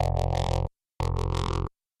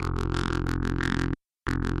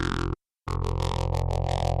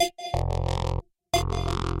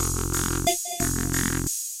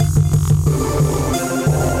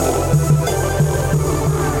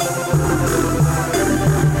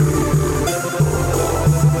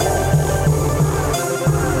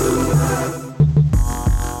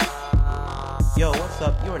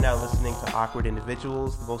Awkward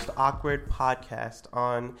Individuals, the most awkward podcast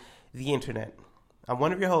on the internet. I'm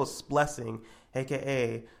one of your hosts, Blessing,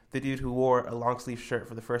 aka the dude who wore a long sleeve shirt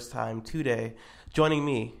for the first time today. Joining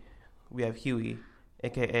me, we have Huey,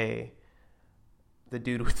 aka the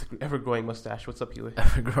dude with the ever-growing mustache. What's up, Huey?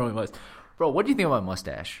 Ever-growing mustache. Bro, what do you think about my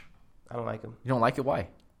mustache? I don't like him. You don't like it? Why?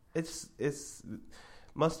 It's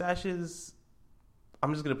mustaches.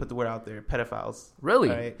 I'm just gonna put the word out there. Pedophiles. Really?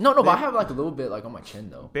 Right? No, but I have like a little bit like on my chin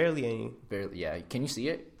though. Barely any. Barely. Yeah. Can you see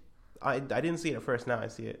it? I didn't see it at first. Now I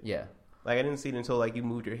see it. Yeah. Like I didn't see it until like you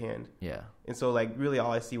moved your hand. Yeah. And so like really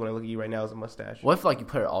all I see when I look at you right now is a mustache. What if like you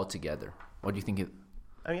put it all together? What do you think it?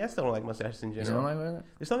 I mean, I still don't like mustaches in general. You don't like that?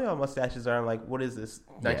 There's something about mustaches that I'm like, what is this?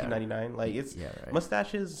 1999? Like it's right.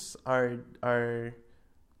 Mustaches are I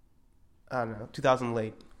don't know, 2000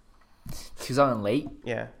 late. 2000 late?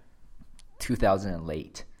 Yeah. 2000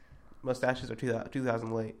 late. Mustaches are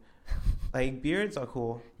 2000 late. Like beards are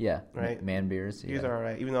cool. Yeah. Right. Man beards. Beards are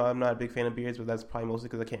alright. Even though I'm not a big fan of beards, but that's probably mostly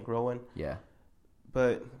because I can't grow one. Yeah.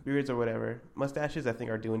 But beards or whatever. Mustaches, I think,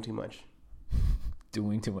 are doing too much.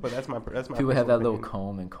 Doing too much. But that's my people have that opinion. little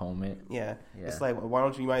comb and comb it. Yeah. It's like, why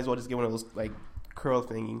don't you might as well just get one of those like curl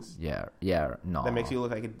thingies. Yeah. No. That makes you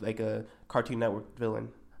look like a Cartoon Network villain.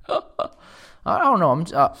 I don't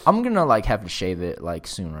know. I'm gonna like have to shave it like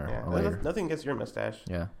sooner or later. Nothing against your mustache.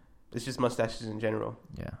 Yeah. It's just mustaches in general.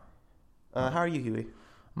 Yeah. How are you, Huey?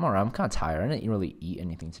 I'm alright. I'm kind of tired. I didn't really eat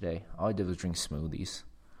anything today. All I did was drink smoothies.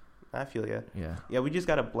 I feel ya. Yeah. Yeah, we just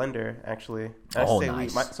got a blender actually.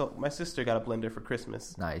 Nice. My sister got a blender for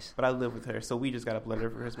Christmas. Nice. But I live with her, so we just got a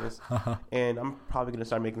blender for Christmas. And I'm probably gonna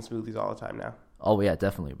start making smoothies all the time now. Oh yeah,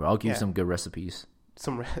 definitely, bro. I'll give you some good recipes.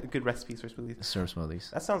 Some good recipes for smoothies.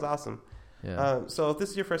 Smoothies. That sounds awesome. Yeah. So if this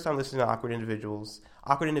is your first time listening to Awkward Individuals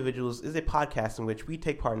is a podcast in which we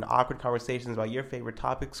take part in awkward conversations about your favorite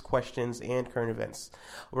topics, questions, and current events.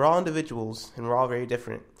 We're all individuals, and we're all very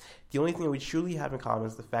different. The only thing that we truly have in common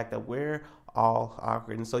is the fact that we're all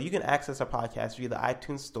awkward. And so you can access our podcast via the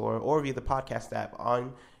iTunes Store or via the podcast app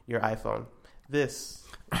on your iPhone. This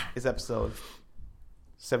is episode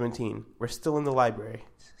 17. We're still in the library.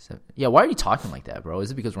 Yeah, why are you talking like that, bro? Is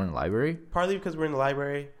it because we're in the library? Partly because we're in the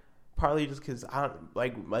library. Partly just because I'm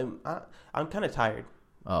kind of tired.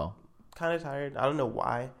 Oh, kind of tired. I don't know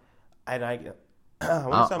why. And I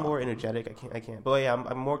want to sound more energetic. I can't. But yeah,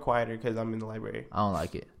 I'm more quieter because I'm in the library. I don't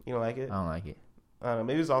like it. You don't like it? I don't like it. I don't know.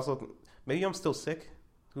 Maybe it's also maybe I'm still sick.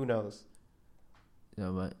 Who knows? Yeah,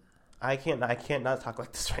 but I can't not talk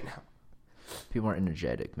like this right now. People are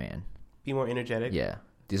energetic, man. Be more energetic. Yeah,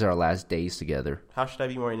 these are our last days together. How should I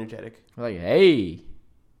be more energetic? We're like, hey.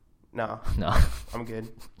 No, I'm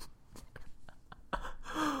good.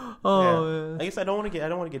 Oh, I guess I don't want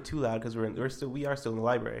to get too loud because we are still in the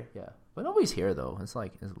library. Yeah, but nobody's here though. It's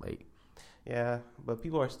late. Yeah, but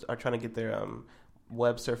people are trying to get their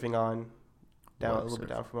web surfing on down a little bit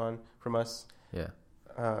down from us. Yeah.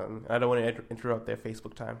 I don't want to interrupt their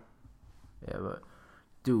Facebook time. Yeah, but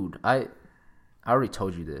dude, I already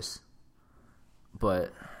told you this,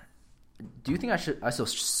 but do you think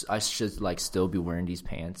I should like still be wearing these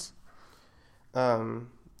pants?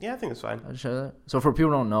 Yeah, I think it's fine. So for people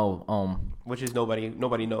who don't know, which is nobody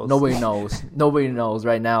knows. Nobody knows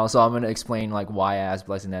right now. So I'm gonna explain like why I asked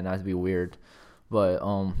Blessing that not to be weird, but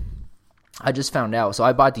I just found out. So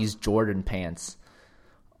I bought these Jordan pants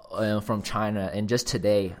from China, and just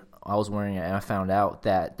today I was wearing it, and I found out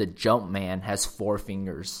that the Jumpman has 4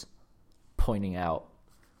 fingers pointing out.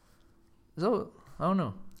 So I don't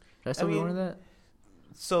know. Should I still be wearing that?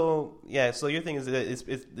 So yeah, so your thing is that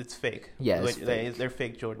it's fake. Yeah, it's fake. They're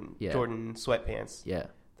fake Jordan sweatpants. Yeah,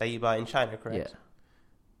 that you buy in China, correct?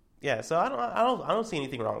 Yeah. So I don't see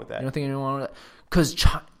anything wrong with that. You don't think anything wrong with that? Because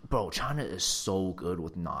China is so good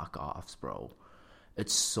with knockoffs, bro.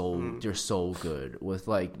 It's so they're so good with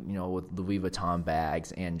like with Louis Vuitton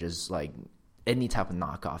bags and just like any type of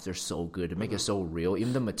knockoffs. They're so good to make it so real.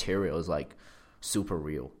 Even the material is like super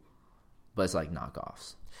real, but it's like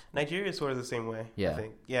knockoffs. Nigeria is sort of the same way. Yeah. I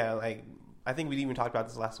think. Yeah, like I think we even talked about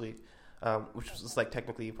this last week, which was like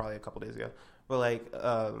technically probably a couple days ago. But like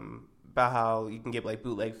about how you can get like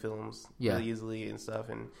bootleg films really easily and stuff,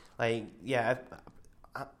 and like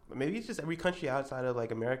maybe it's just every country outside of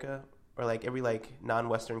like America or like every like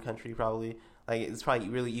non-Western country probably. Like it's probably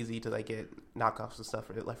really easy to like get knockoffs and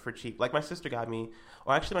stuff for cheap. Like my sister got me,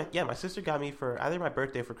 or actually my sister got me for either my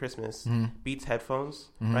birthday or for Christmas Beats headphones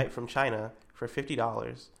right from China for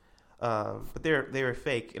 $50. But they were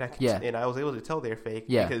fake, and I was able to tell they're fake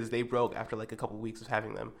because they broke after like a couple of weeks of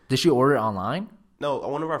having them. Did she order it online? No,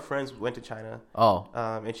 one of our friends went to China. Oh.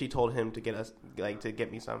 And she told him to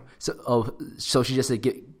get me some. So she just said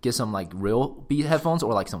get some like real Beat headphones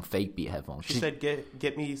or like some fake Beat headphones. She said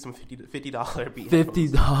get me some $50 Beat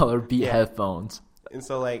 $50 Beat headphones. And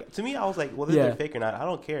so like to me, I was like, well, they're fake or not, I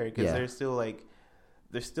don't care because they're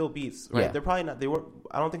still Beats, right? Yeah. They're probably not.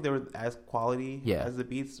 I don't think they were as quality as the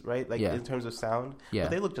Beats, right? Like in terms of sound. Yeah.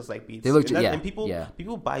 But they look just like Beats. They look and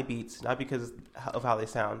people buy Beats not because of how they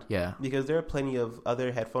sound. Yeah. Because there are plenty of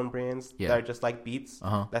other headphone brands that are just like Beats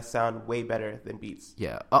that sound way better than Beats.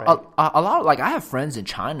 Yeah. Right? A lot of, like, I have friends in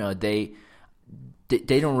China.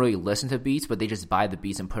 They don't really listen to Beats, but they just buy the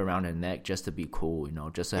Beats and put it around their neck just to be cool,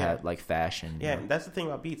 just to have like fashion. Yeah, and that's the thing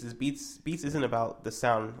about Beats is Beats isn't about the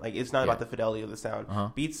sound. Like it's not about the fidelity of the sound.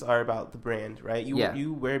 Beats are about the brand, right?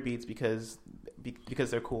 You wear Beats because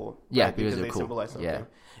they're cool. Yeah, right? because they cool. symbolize something. Yeah.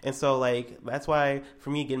 And so like that's why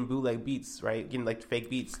for me getting bootleg Beats, right? Getting like fake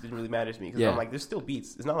Beats didn't really matter to me because I'm like there's still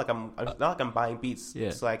Beats. It's not like I'm buying Beats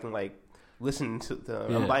so I can like listen to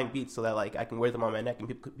them. I'm buying Beats so that like I can wear them on my neck and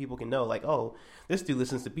people can know like, oh, this dude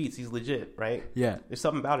listens to Beats, he's legit, right? Yeah, there's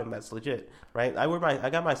something about him that's legit, right? I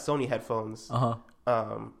got my Sony headphones,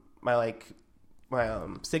 my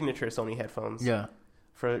signature Sony headphones,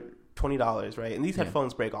 for $20, right? And these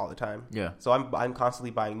headphones break all the time, so I'm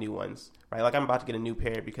constantly buying new ones, right? Like I'm about to get a new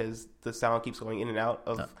pair because the sound keeps going in and out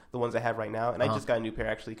of the ones I have right now, and I just got a new pair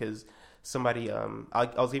actually because somebody I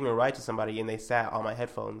was giving a ride to somebody and they sat on my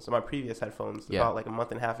headphones, on my previous headphones, about like a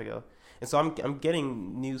month and a half ago, and so I'm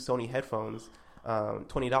getting new Sony headphones,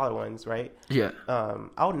 $20 ones, right? Yeah.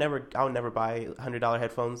 I would never buy $100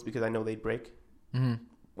 headphones because I know they'd break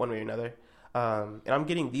one way or another, and I'm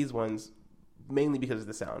getting these ones mainly because of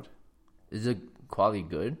the sound. Is the quality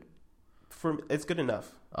good? It's good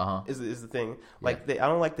enough. Is the thing. Like I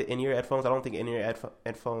don't like the in-ear headphones. I don't think in-ear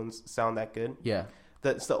headphones sound that good. Yeah.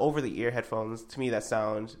 It's the over-the-ear headphones to me that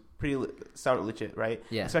sound legit, right?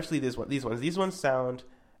 Yeah. Especially these ones. These ones sound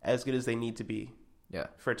as good as they need to be. Yeah.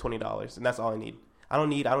 For $20, and that's all I need. I don't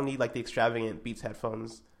need like the extravagant Beats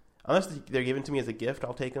headphones. Unless they're given to me as a gift,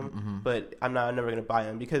 I'll take them. But I'm never going to buy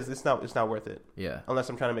them because it's not worth it. Yeah. Unless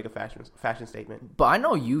I'm trying to make a fashion statement. But I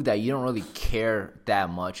know that you don't really care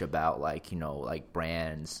that much about like like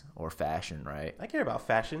brands or fashion, right? I care about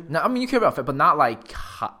fashion. No, I mean you care about, but not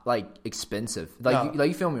like expensive. Like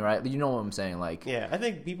you feel me, right? You know what I'm saying? Like yeah, I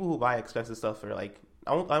think people who buy expensive stuff are like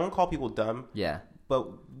I won't call people dumb. Yeah. But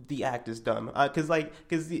the act is dumb because I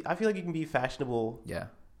feel like you can be fashionable. Yeah.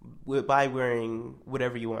 By wearing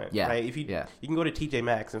whatever you want, right? If you can go to TJ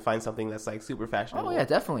Maxx and find something that's like super fashionable. Oh yeah,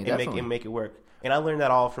 definitely, make it work. And I learned that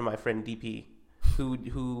all from my friend DP,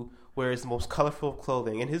 who wears the most colorful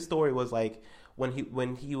clothing. And his story was like when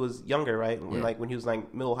he was younger, right? When he was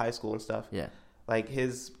like middle high school and stuff. Yeah, like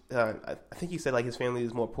his I think he said like his family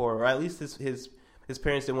is more poor, or at least his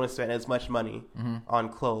parents didn't want to spend as much money on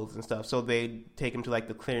clothes and stuff, so they'd take him to like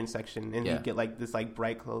the clearance section and he'd get like this like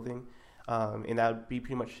bright clothing. And that would be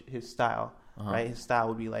pretty much his style, right? His style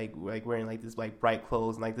would be like wearing like this like bright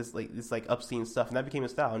clothes and like this obscene stuff, and that became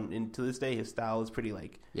his style. And to this day, his style is pretty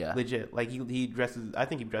like legit. Like he dresses, I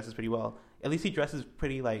think he dresses pretty well. At least he dresses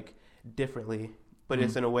pretty like differently, but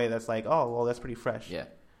it's in a way that's like, oh well, that's pretty fresh,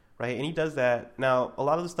 right? And he does that. Now a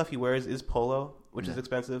lot of the stuff he wears is polo, which is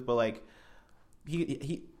expensive, but like.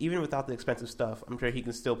 He even without the expensive stuff, I'm sure he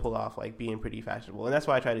can still pull off like being pretty fashionable, and that's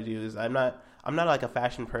what I try to do. Is I'm not like a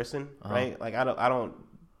fashion person, right? Like I don't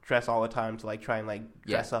dress all the time to like try and like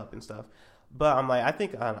dress up and stuff. But I'm like I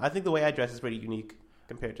think the way I dress is pretty unique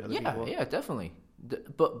compared to other people. Yeah, definitely.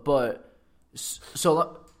 But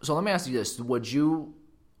so let me ask you this: Would you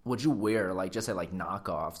wear like just say like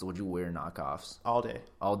knockoffs? Would you wear knockoffs all day?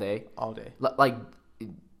 All day? All day. Like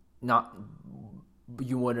not.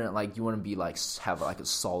 You wouldn't be like have like a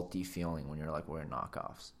salty feeling when you're like wearing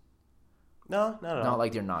knockoffs. No, not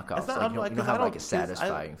like they're knockoffs. Like, you don't have like a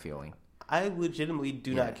satisfying feeling. I legitimately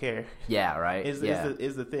do not care. Yeah, right. Is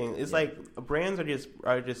the thing? It's like brands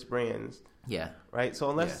are just brands. Yeah. Right. So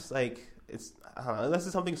unless like it's unless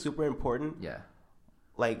it's something super important. Yeah.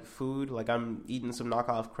 Like food, like I'm eating some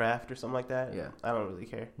knockoff Kraft or something like that. Yeah. I don't really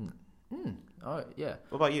care. Oh yeah.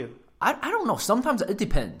 What about you? I don't know. Sometimes it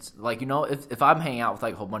depends. Like, if I'm hanging out with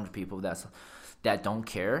like a whole bunch of people that don't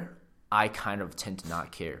care, I kind of tend to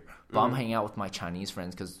not care. But I'm hanging out with my Chinese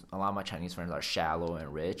friends because a lot of my Chinese friends are shallow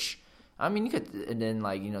and rich. I mean, you could, and then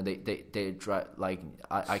like they try like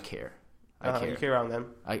I care. I care. You care around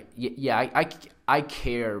them. I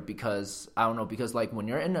care because I don't know, because like when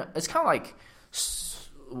you're it's kind of like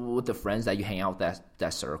with the friends that you hang out with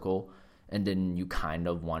that circle. And then you kind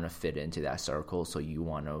of want to fit into that circle, so you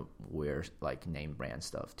want to wear like name brand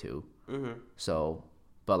stuff too. So,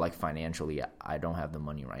 but like financially, I don't have the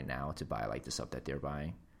money right now to buy like the stuff that they're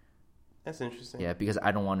buying. That's interesting. Yeah, because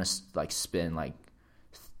I don't want to like spend like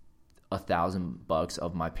 $1,000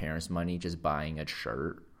 of my parents' money just buying a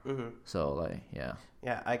shirt. Mm-hmm. So like, yeah.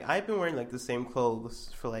 Yeah, I've been wearing like the same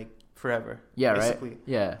clothes for like forever. Yeah, basically. right.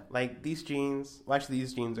 Yeah. Like these jeans. Well, actually,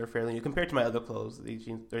 these jeans are fairly new compared to my other clothes. These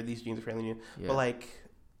jeans are fairly new. Yeah. But like,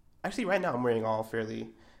 actually, right now I'm wearing all fairly.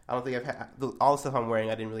 I don't think I've had all the stuff I'm wearing.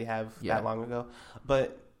 I didn't really have that long ago,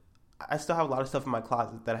 but I still have a lot of stuff in my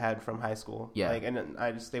closet that I had from high school. Yeah, like, and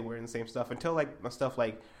I just stay wearing the same stuff until like my stuff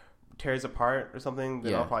like tears apart or something.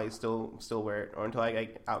 Then I'll probably still wear it, or until I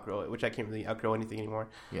outgrow it, which I can't really outgrow anything anymore.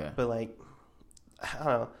 Yeah, but like, I don't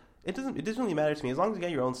know. It doesn't really matter to me as long as you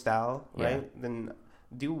got your own style, right? Then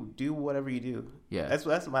do whatever you do. Yeah,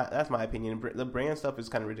 that's my opinion. The brand stuff is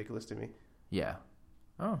kind of ridiculous to me. Yeah.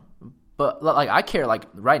 Oh, but like I care like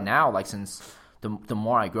right now, like since the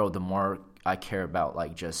more I grow, the more I care about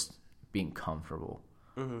like just being comfortable,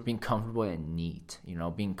 being comfortable and neat. You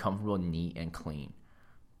know, being comfortable, neat, and clean.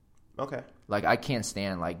 Okay. Like I can't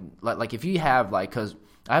stand like if you have like, cause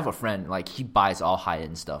I have a friend like he buys all high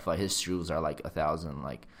end stuff. Like his shoes are like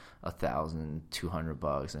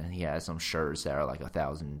 $1,200, and he has some shirts that are like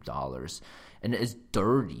 $1,000, and it's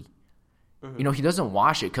dirty. Mm-hmm. You know, he doesn't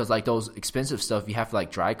wash it because like those expensive stuff you have to like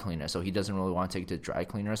dry clean it, so he doesn't really want to take it to dry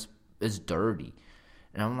cleaners. It's dirty,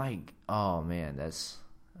 and I'm like, oh man, that's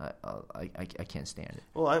I can't stand it.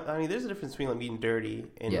 Well, I mean, there's a difference between like being dirty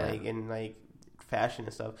and like fashion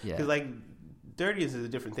and stuff. Because like dirty is a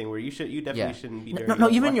different thing where you definitely shouldn't be dirty. No,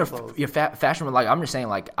 even your fashion. Like I'm just saying,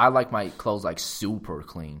 like I like my clothes like super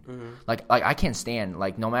clean. Mm-hmm. Like I can't stand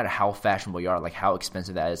like no matter how fashionable you are, like how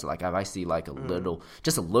expensive that is. Like if I see like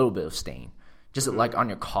just a little bit of stain, just like on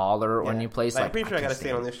your collar or on your place. Like I'm pretty sure I got a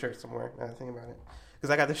stain on this shirt somewhere. Now I think about it.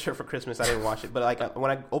 Because I got this shirt for Christmas, I didn't wash it, but like when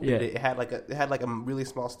I opened it, it had like a really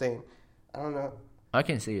small stain. I don't know. I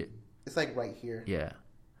can see it. It's like right here. Yeah.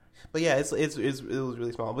 But yeah, it was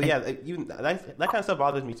really small. But yeah, that kind of stuff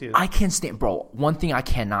bothers me too. I can't stand, bro. One thing I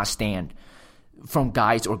cannot stand from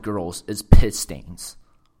guys or girls is piss stains.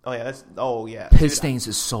 Oh yeah, piss stains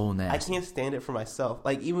is so nasty. I can't stand it for myself.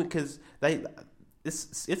 Like even because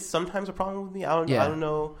it's sometimes a problem with me. I don't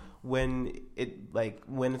know when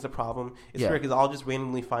it's a problem. It's weird because I'll just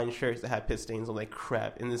randomly find shirts that have piss stains. I'm like,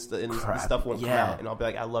 crap, and this stuff won't come out, and I'll be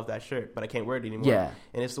like, I love that shirt, but I can't wear it anymore. Yeah,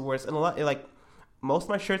 and it's the worst. And a lot like most of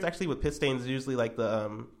my shirts actually with piss stains is usually like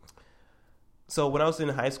the So when I was in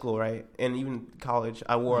high school, right, and even college,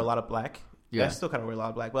 I wore a lot of black. Yeah, I still kind of wear a lot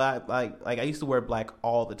of black, but I used to wear black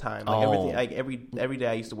all the time. Like everything, like every day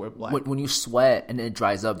I used to wear black. When you sweat and it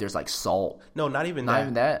dries up, there's like salt. No, not even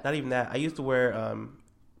that. Not even that. I used to wear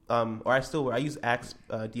or I still wear. I use Axe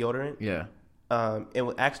deodorant. Yeah. And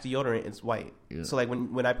with Axe deodorant, it's white. Yeah. So like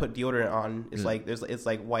when I put deodorant on, it's like it's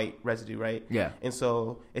like white residue, right? Yeah. And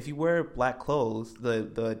so if you wear black clothes,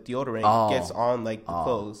 the deodorant gets on like the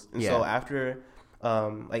clothes, and so after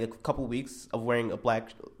like a couple weeks of wearing a black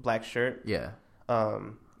shirt,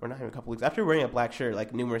 or not even a couple weeks after wearing a black shirt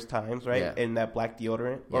like numerous times, right? And that black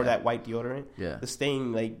deodorant or that white deodorant, the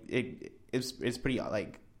stain like it's pretty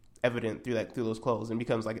like evident through those clothes, and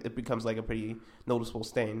it becomes like a pretty noticeable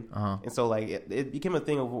stain. And so like it became a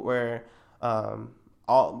thing of where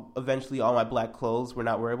eventually all my black clothes were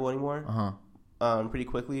not wearable anymore pretty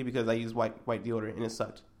quickly because I used white deodorant, and it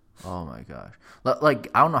sucked. Oh my gosh.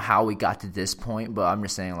 Like I don't know how we got to this point, but I'm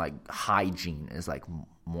just saying like hygiene is like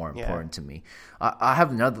more important to me. I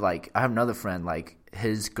have another friend, like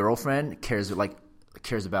his girlfriend cares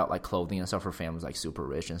about like clothing and stuff. Her family's like super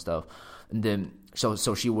rich and stuff, and then so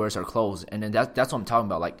she wears her clothes, and then that's what I'm talking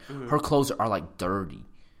about. Like her clothes are like dirty.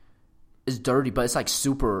 It's dirty, but it's like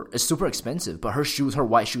super expensive. But her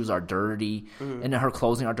white shoes are dirty, and then her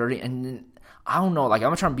clothing are dirty. And then, I don't know, like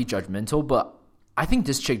I'm not trying to be judgmental, but I think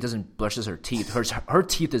this chick doesn't brushes her teeth. Her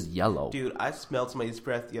teeth is yellow. Dude, I smelled somebody's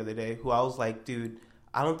breath the other day who I was like, dude,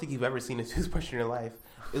 I don't think you've ever seen a toothbrush in your life.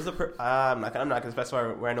 I'm not going to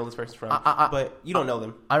specify where I know this person's from, but you don't know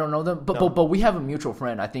them. I don't know them, but we have a mutual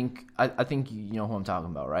friend. I think you know who I'm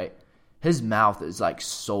talking about, right? His mouth is like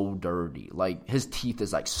so dirty. Like his teeth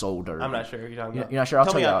is like so dirty. I'm not sure who you're talking about. You're not sure?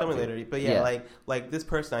 Tell me later. But yeah, like this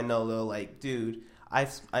person I know though, like dude, I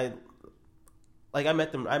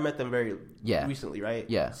met them very recently, right?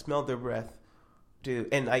 Yeah. Smelled their breath,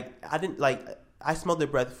 dude, and I smelled their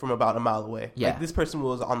breath from about a mile away. Yeah. Like this person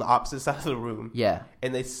was on the opposite side of the room. Yeah.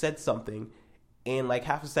 And they said something, and like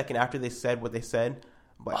half a second after they said what they said,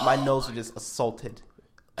 my nose was just assaulted.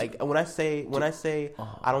 Like when I say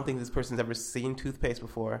I don't think this person's ever seen toothpaste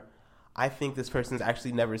before, I think this person's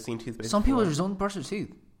actually never seen toothpaste. Some people just don't brush their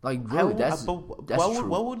teeth. Like really, that's true.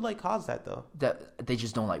 What would like cause that though? That they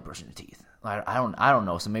just don't like brushing their teeth. I don't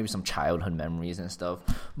know. So maybe some childhood memories and stuff.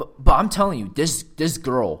 But I'm telling you, this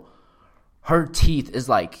girl, her teeth is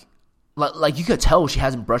like you could tell she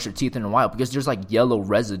hasn't brushed her teeth in a while because there's like yellow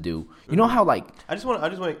residue. You know how like I just want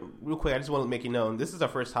real quick. I just want to make you know this is our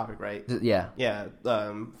first topic, right? Yeah.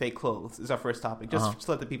 Fake clothes is our first topic. Just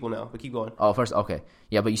to let the people know. But keep going. Oh, first, okay,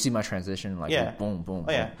 yeah. But you see my transition, like boom, boom.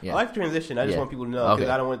 Oh yeah, boom. Yeah. I like transition. I just want people to know because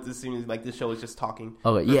I don't want this to seem like this show is just talking.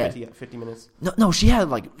 Okay, for 50 minutes. No. She had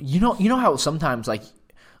like you know how sometimes like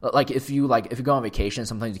if you go on vacation,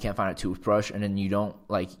 sometimes you can't find a toothbrush, and then you don't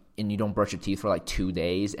brush your teeth for like 2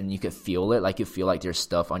 days, and you could feel it, like you feel like there's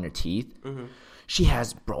stuff on your teeth. Mm-hmm. She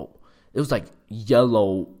has, bro. It was like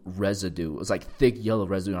yellow residue. It was like thick yellow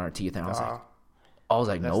residue on her teeth, and I was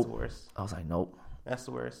like, that's nope. The worst. I was like, nope. That's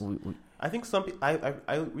the worst. I think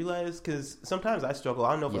I realize because sometimes I struggle.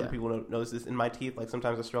 I don't know if other people notice this in my teeth. Like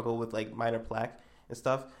sometimes I struggle with like minor plaque and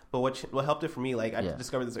stuff. But what helped it for me, like I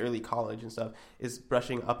discovered this early college and stuff, is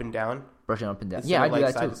brushing up and down. Brushing up and down. Yeah, I do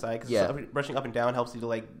that side too. To side, cause brushing up and down helps you to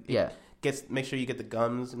like make sure you get the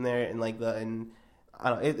gums in there and like I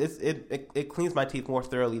don't know, it cleans my teeth more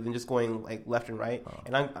thoroughly than just going like left and right. Oh.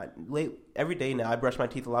 And every day now I brush my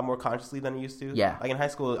teeth a lot more consciously than I used to. Yeah. Like in high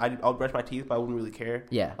school, I'll brush my teeth, but I wouldn't really care.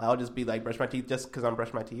 Yeah. I'll just be like brush my teeth just because I'm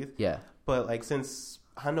brushing my teeth. Yeah. But like since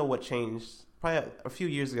I don't know what changed. Probably a few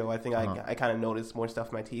years ago, I think I kind of noticed more stuff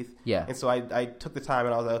in my teeth. Yeah. And so I took the time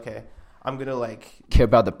and I was like, okay, I'm gonna like care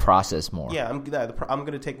about the process more. Yeah, I'm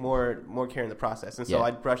gonna take more care in the process. And so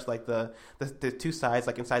I'd brush like the two sides,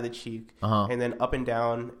 like inside the cheek, and then up and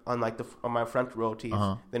down on like on my front row teeth,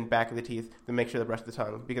 then back of the teeth, then make sure to brush the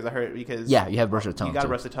tongue because I heard you have to brush the tongue. You gotta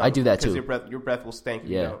brush the tongue. I do that too. Your breath will stink.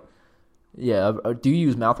 If you don't. Yeah. Do you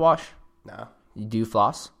use mouthwash? No. Do you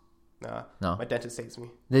floss? No. My dentist hates me.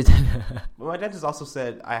 But my dentist also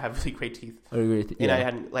said I have really great teeth. And I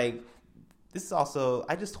hadn't like. This is also.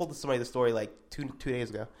 I just told somebody the story like two days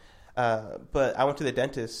ago. But I went to the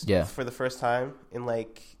dentist for the first time in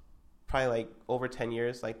like probably like over 10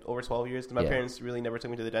 years, like over 12 years. Because my parents really never took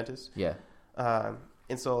me to the dentist. Yeah.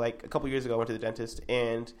 And so like a couple years ago, I went to the dentist.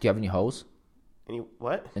 And do you have any holes? Any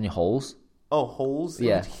what? Any holes? Oh, holes.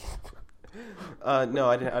 Yeah. No,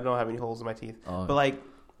 I don't have any holes in my teeth. Oh. But like.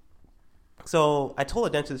 So I told the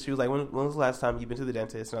dentist, she was like, when was the last time you've been to the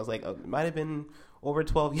dentist? And I was like, it might have been over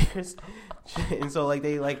 12 years. And so like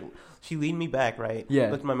she leaned me back, right? Yeah.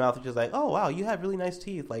 Looked in my mouth and just like, oh wow, you have really nice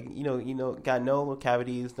teeth. Like, you know, got no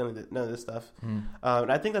cavities, none of this stuff. And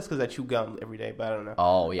I think that's because I chew gum every day, but I don't know.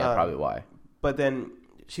 Oh yeah, probably why. But then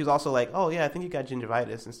she was also like, oh yeah, I think you got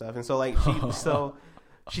gingivitis and stuff. And so like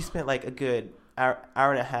she spent like a good hour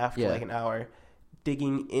and a half to like an hour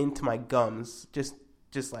digging into my gums, just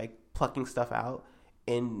like plucking stuff out,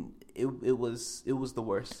 and it was the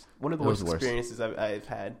worst. One of the worst experiences I've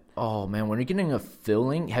had. Oh man, when you're getting a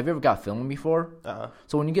filling, have you ever got filling before?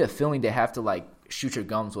 So when you get a filling, they have to like shoot your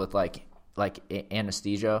gums with like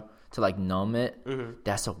anesthesia to like numb it. Mm-hmm.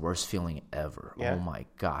 That's the worst feeling ever. Yeah. Oh my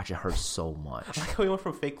gosh, it hurts so much. Like we went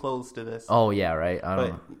from fake clothes to this. Oh yeah, right. I don't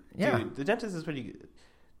know. Yeah, dude, the dentist is pretty good.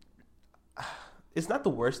 It's not the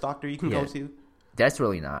worst doctor you can go to. That's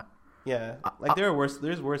really not. Yeah, like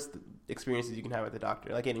there's worse experiences you can have at the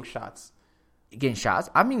doctor, like getting shots. Getting shots?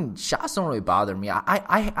 I mean, shots don't really bother me.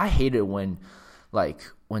 I hate it when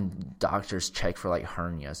doctors check for like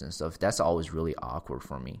hernias and stuff. That's always really awkward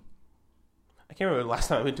for me. I can't remember the last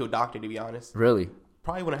time I went to a doctor, to be honest. Really?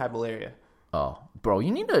 Probably when I had malaria. Oh, bro, you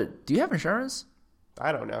need to. Do you have insurance?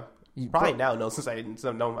 I don't know. Probably now, no, since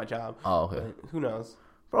I'm done with my job. Oh, okay. But who knows?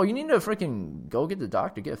 Bro, you need to freaking go get the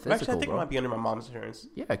doctor, get a physical. Actually, I think it might be under my mom's insurance.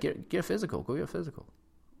 Yeah, get a physical. Go get a physical.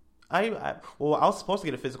 I was supposed to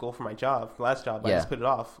get a physical for my job, last job, but I just put it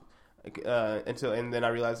off and then I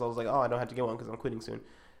realized I was like, oh, I don't have to get one because I'm quitting soon.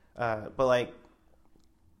 But like,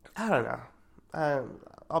 I don't know.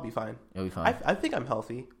 I'll be fine. You'll be fine. I think I'm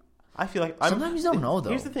healthy. I feel like sometimes you don't know though.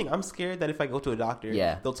 Here's the thing: I'm scared that if I go to a doctor,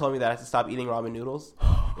 yeah, they'll tell me that I have to stop eating ramen noodles,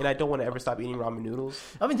 and I don't want to ever stop eating ramen noodles.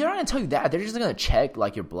 I mean, they're not gonna tell you that. They're just gonna check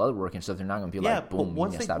like your blood work and stuff. They're not gonna be like, boom.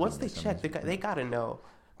 Once they check, they gotta know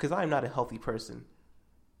because I'm not a healthy person.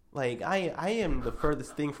 Like I am the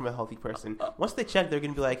furthest thing from a healthy person. Once they check, they're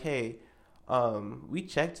gonna be like, hey, we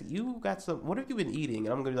checked. You got some. What have you been eating?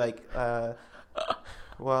 And I'm gonna be like,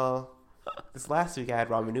 well. This last week I had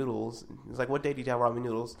ramen noodles. It's like, what day did you have ramen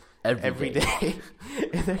noodles? Every day.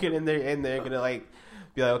 And they're gonna like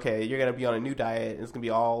be like, okay, you're gonna be on a new diet. And it's gonna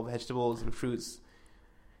be all vegetables and fruits.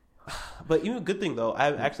 But even a good thing though, I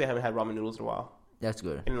haven't had ramen noodles in a while. That's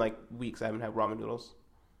good. In like weeks, I haven't had ramen noodles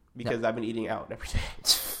because I've been eating out every day.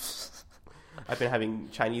 I've been having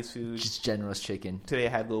Chinese food. Just generous chicken. Today I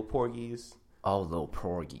had little porgies. Oh, little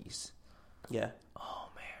porgies. Yeah. Oh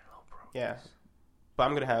man, little porgies. Yeah. But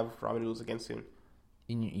I'm gonna have ramen noodles again soon.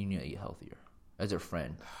 You need to eat healthier. As your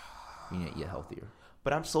friend, you need to eat healthier.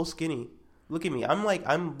 But I'm so skinny. Look at me.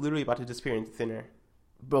 I'm literally about to disappear into thinner.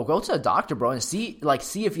 Bro, go to a doctor, bro, and see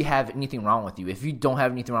if you have anything wrong with you. If you don't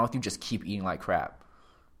have anything wrong with you, just keep eating like crap.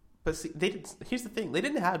 But see, here's the thing. They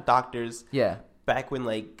didn't have doctors. Yeah. Back when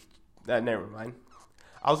never mind.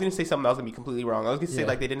 I was gonna say something that was gonna be completely wrong. I was gonna say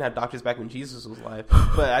they didn't have doctors back when Jesus was alive,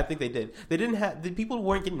 but I think they did. They didn't have. People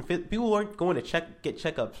weren't getting fit. People weren't going to get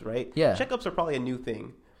checkups, right? Yeah. Checkups are probably a new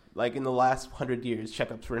thing. Like in the last 100 years,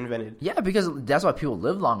 checkups were invented. Yeah, because that's why people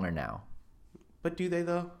live longer now. But do they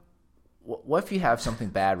though? What if you have something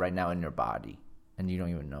bad right now in your body and you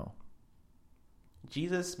don't even know?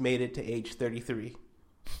 Jesus made it to age 33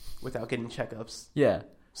 without getting checkups. Yeah.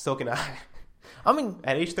 So can I. I mean,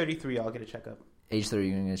 at age 33, I'll get a checkup. Age 30,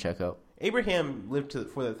 you're gonna get a checkup. Abraham lived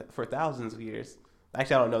for thousands of years.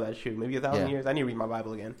 Actually, I don't know that's true. Maybe 1,000 years. I need to read my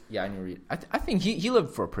Bible again. Yeah, I need to read. I think he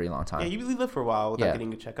lived for a pretty long time. Yeah, he really lived for a while without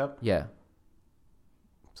getting a checkup. Yeah.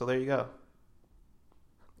 So there you go.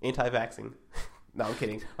 Anti-vaxxing. No, I'm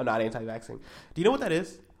kidding. I'm not anti-vaxxing. Do you know what that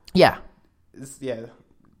is? Yeah. Let's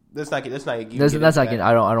not get.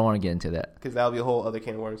 I don't want to get into that because that'll be a whole other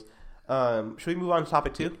can of worms. Should we move on to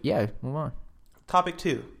topic 2? Yeah, move on. Topic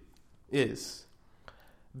 2 is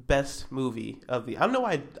best movie of the. I don't know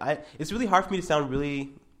why. It's really hard for me to sound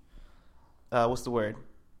really. What's the word?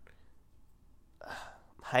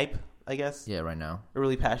 Hype, I guess. Yeah, right now. Or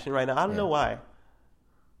really passionate right now. I don't know why.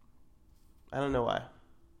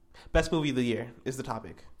 Best movie of the year is the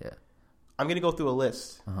topic. Yeah. I'm gonna go through a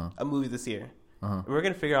list of movies this year. And we're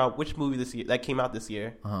gonna figure out which movie this year that came out this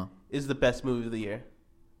year is the best movie of the year.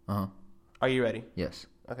 Are you ready? Yes.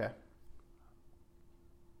 Okay.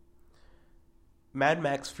 Mad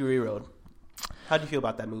Max Fury Road. How do you feel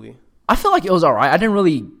about that movie? I feel like it was alright. I didn't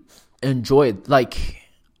really enjoy it. Like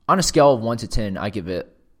on a scale of 1 to 10, I give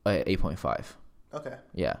it a 8.5. Okay.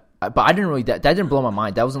 Yeah. But I didn't really that didn't blow my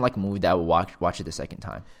mind. That wasn't like a movie that I would watch it the second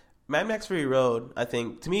time. Mad Max Fury Road, I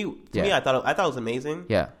think to me I thought it was amazing.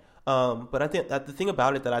 Yeah. But I think that the thing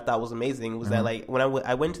about it that I thought was amazing was that like when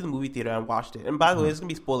I went to the movie theater and watched it, and by the way, it's gonna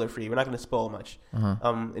be spoiler free. We're not gonna spoil much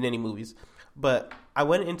in any movies. But I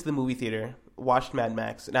went into the movie theater, watched Mad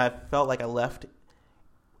Max, and I felt like I left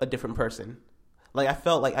a different person. Like I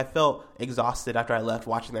felt exhausted after I left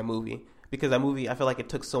watching that movie because that movie I feel like it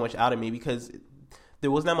took so much out of me because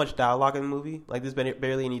there wasn't that much dialogue in the movie. Like there's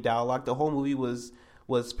barely any dialogue. The whole movie was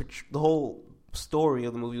the whole story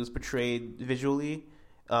of the movie was portrayed visually.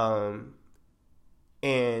 And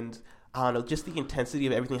I don't know, just the intensity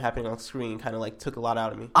of everything happening on screen kind of like took a lot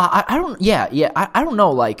out of me. I don't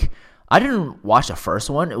know. Like, I didn't watch the first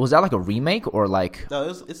one. Was that like a remake or like? No,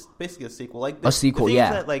 it's basically a sequel. Like a sequel,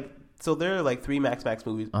 yeah. That, like, so there are like 3 Mad Max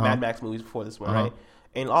movies before this one, right?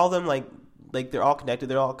 And all of them like they're all connected.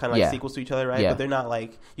 They're all kind of like sequels to each other, right? But they're not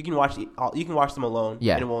like you can watch them alone.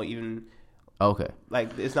 Yeah. And it won't even. Okay.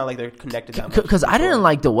 Like it's not like they're connected that much. Because I didn't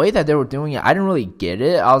like the way that they were doing it. I didn't really get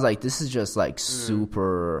it. I was like, this is just like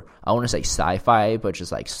super. I want to say sci-fi, but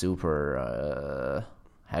just like super.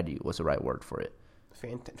 What's the right word for it?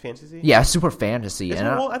 Fantasy. Yeah, super fantasy.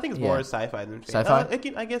 I think it's more sci-fi than sci-fi.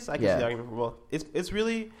 I guess I can see the argument for both. It's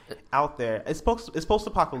really out there. It's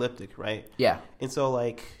post-apocalyptic, right? Yeah. And so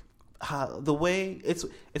like the way it's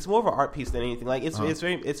more of an art piece than anything. Like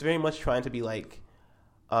it's very much trying to be like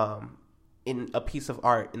in a piece of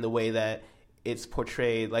art in the way that it's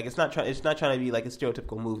portrayed. Like it's not trying to be like a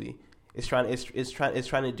stereotypical movie. It's trying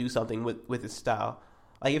to do something with its style.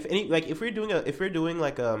 Like if we're doing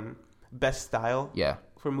like best style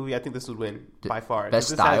for a movie, I think this would win by far. Best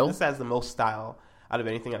style? This has the most style out of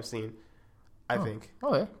anything I've seen. I think.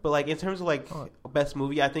 Okay. But like in terms of like best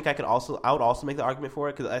movie, I think I would also make the argument for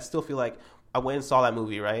it because I still feel like I went and saw that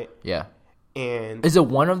movie, right? Yeah. And is it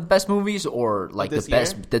one of the best movies or like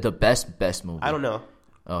the best movie? I don't know.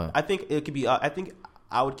 I think it could be. I think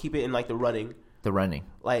I would keep it in like the running. The running,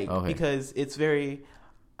 like because it's very,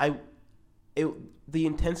 the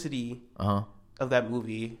intensity of that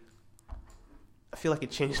movie. I feel like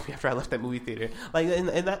it changed me after I left that movie theater. Like,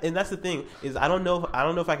 and that's the thing is I don't know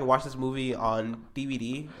if I can watch this movie on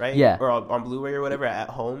DVD, right? Yeah. Or on Blu-ray or whatever at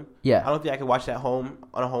home. Yeah. I don't think I can watch it at home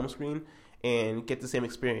on a home screen and get the same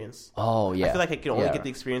experience. Oh yeah. I feel like I can only get the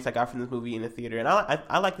experience I got from this movie in the theater, and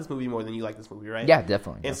I like this movie more than you like this movie, right? Yeah,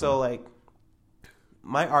 definitely. And so like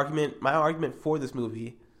my argument for this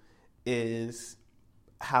movie is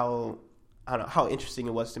how interesting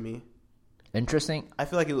it was to me. Interesting. I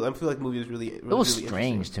feel like the movie was really. It was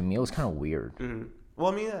strange to me. It was kind of weird. Mm-hmm.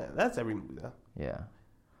 Well, I mean, that's every movie though. Yeah.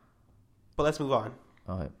 But let's move on.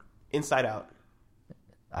 Okay. Inside Out.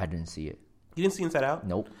 I didn't see it. You didn't see Inside Out?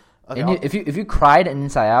 Nope. Okay, and if you cried in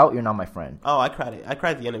Inside Out, you're not my friend. Oh, I cried. I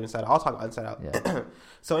cried at the end of Inside Out. I'll talk about Inside Out. Yeah.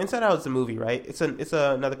 So Inside Out is a movie, right? It's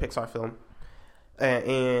another Pixar film,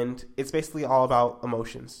 and it's basically all about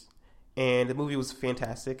emotions. And the movie was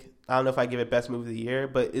fantastic. I don't know if I give it best movie of the year,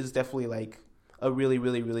 but it's definitely like a really,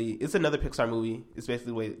 really, really. It's another Pixar movie. It's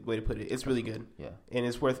basically the way to put it. It's really good. Yeah. And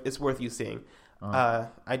it's worth you seeing.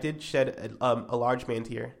 I did shed a large man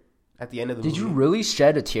tear at the end of the movie. Did you really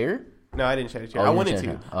shed a tear? No, I didn't shed a tear. Oh, I wanted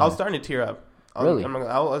to. Oh. I was starting to tear up. Really?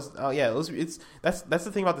 That's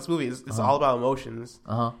the thing about this movie. It's all about emotions,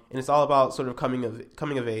 and it's all about sort of coming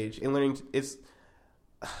of age and learning.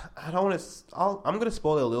 I'm going to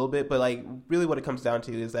spoil it a little bit, but like really, what it comes down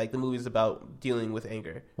to is like the movie is about dealing with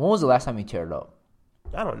anger. When was the last time you teared up?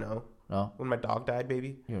 I don't know. No. When my dog died,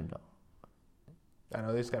 baby. You don't know. I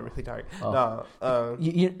know this got really dark. Oh. No.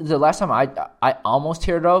 The last time I almost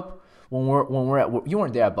teared up. When we're at, you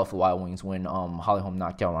weren't there at Buffalo Wild Wings when Holly Holm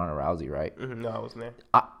knocked out Ronda Rousey, right? No, I wasn't there.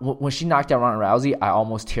 When she knocked out Ronda Rousey, I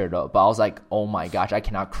almost teared up, but I was like, oh my gosh, I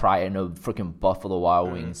cannot cry in a freaking Buffalo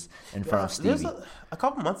Wild Wings in front of Stevie. A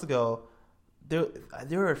couple months ago, there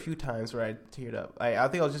were a few times where I teared up. I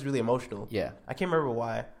think I was just really emotional. Yeah, I can't remember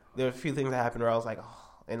why. There were a few things that happened where I was like,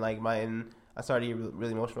 oh, and I started to get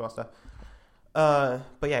really emotional about stuff.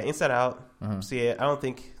 But yeah, Inside Out, see it. I don't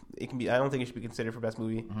think it should be considered for best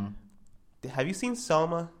movie. Have you seen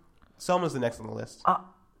Selma? Selma's the next on the list.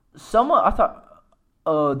 Selma, I thought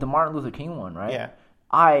the Martin Luther King one, right? Yeah.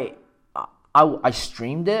 I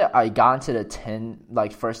streamed it. I got into the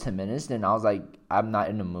first 10 minutes, then I was like, I'm not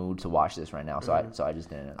in the mood to watch this right now, so I just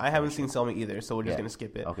didn't. I haven't seen Selma either, so we're just gonna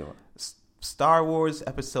skip it. Okay. Star Wars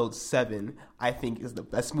Episode 7, I think, is the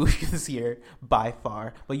best movie this year by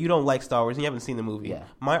far. But you don't like Star Wars, and you haven't seen the movie. Yeah.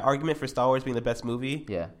 My argument for Star Wars being the best movie,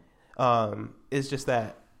 is just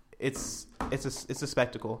that it's a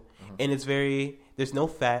spectacle, and it's very. There's no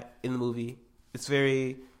fat in the movie. It's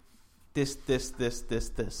very this.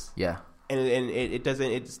 Yeah. And it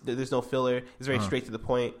doesn't. There's no filler. It's very straight to the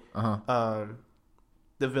point. The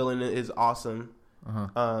villain is awesome.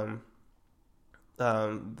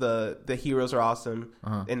 The heroes are awesome,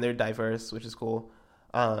 and they're diverse, which is cool.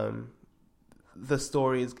 The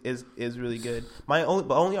story is really good. The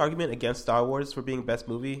only argument against Star Wars for being best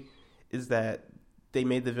movie is that they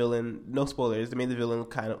made the villain, no spoilers, they made the villain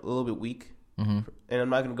kind of a little bit weak. And I'm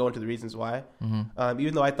not going to go into the reasons why.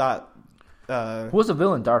 Even though I thought who was the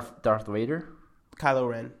villain? Darth Vader? Kylo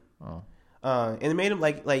Ren. Oh. And it made him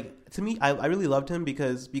like to me, I really loved him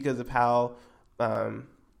because of how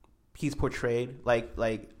he's portrayed, like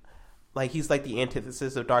he's like the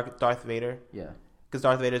antithesis of Darth Vader. Yeah. Because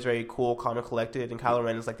Darth Vader is very cool, calm, and collected, and Kylo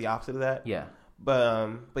Ren is like the opposite of that. Yeah.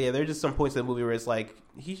 But yeah, there are just some points in the movie where it's like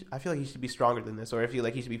I feel like he should be stronger than this, or I feel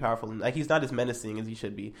like he should be powerful. Like he's not as menacing as he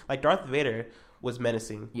should be. Like Darth Vader was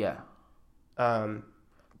menacing. Yeah.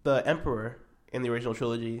 The Emperor in the original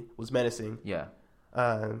trilogy was menacing. Yeah.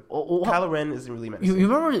 Kylo Ren isn't really menacing. You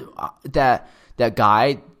remember that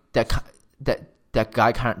guy that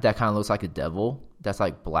guy kind of looks like a devil? That's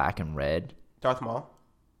like black and red. Darth Maul.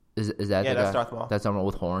 Is that? Yeah, the that's guy? Darth Maul. That's someone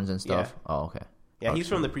with horns and stuff. Yeah. Oh, okay. Yeah, he's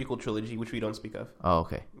from the prequel trilogy, which we don't speak of. Oh,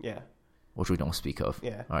 okay. Yeah. Which we don't speak of.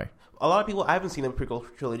 Yeah. All right. A lot of people, I haven't seen the prequel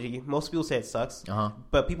trilogy. Most people say it sucks.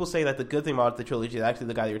 But people say that the good thing about the trilogy is actually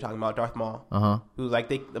the guy that you're talking about, Darth Maul. Who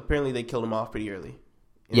apparently they killed him off pretty early.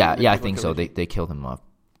 Yeah, I think trilogy. So. They killed him off.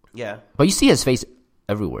 Yeah. But you see his face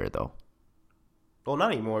everywhere, though. Well,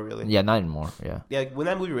 not anymore, really. Yeah, not anymore. Yeah. Yeah, when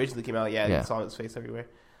that movie originally came out, you saw his face everywhere.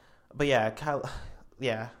 But yeah,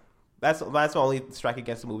 That's my only strike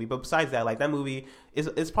against the movie. But besides that, like that movie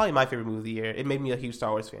it's probably my favorite movie of the year. It made me a huge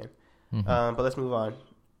Star Wars fan. But let's move on.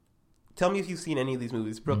 Tell me if you've seen any of these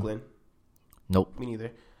movies. Brooklyn. Nope. Me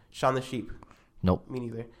neither. Shaun the Sheep. Nope. Me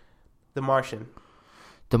neither. The Martian.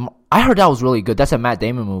 I heard that was really good. That's a Matt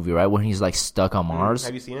Damon movie, right? When he's like stuck on Mars.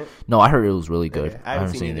 Have you seen it? No, I heard it was really good. Okay. I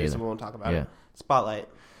haven't seen it either, so we won't talk about it.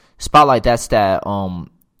 Spotlight. That's that.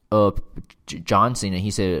 John seen it.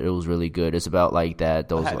 He said it was really good. It's about like that.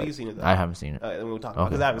 Have you seen it? Though? I haven't seen it. Then we'll talk about it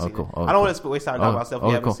because I haven't seen it. Oh, I don't want to waste time talking about stuff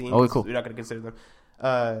we haven't seen. Cool. We're not going to consider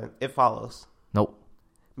them. It Follows. Nope.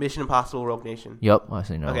 Mission Impossible: Rogue Nation. Yep, I've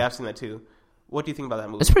seen that. Okay, I've seen that too. What do you think about that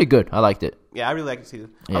movie? It's pretty good. I liked it. Yeah, I really liked it too.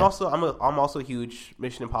 Yeah. I'm also a huge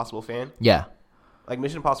Mission Impossible fan. Yeah. Like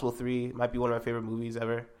Mission Impossible 3 might be one of my favorite movies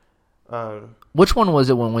ever. Which one was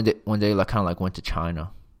it when they like kind of like went to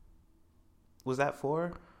China? Was that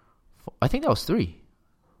 4? I think that was 3.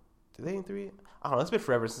 Did they in 3? I don't know. It's been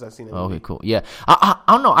forever since I've seen it. Okay, cool. Yeah, I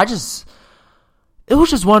don't know. It was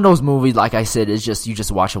just one of those movies, like I said, it's just you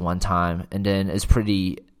just watch it one time, and then it's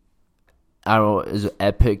pretty. I don't know, is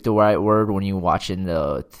epic the right word when you watch it in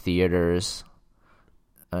the theaters?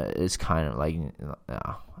 It's kind of like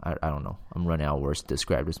I don't know. I'm running out of words to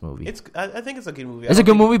describe this movie. I think it's a good movie. It's a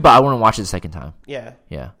good movie, but I wouldn't watch it the second time. Yeah.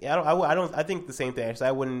 Yeah. I don't. I think the same thing. Actually,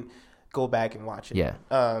 I wouldn't go back and watch it. Yeah.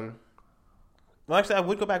 Well, actually, I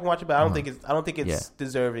would go back and watch it, but I don't think it's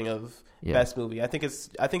deserving of best movie. I think it's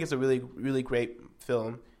a really really great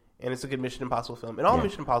film, and it's a good Mission Impossible film. And all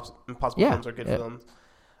Mission Impossible films are good films.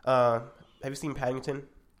 Have you seen Paddington?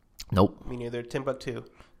 Nope. Me neither. Timbuktu.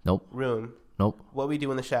 Nope. Room. Nope. What We Do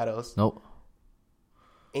in the Shadows. Nope.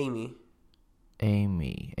 Amy.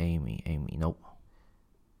 Nope.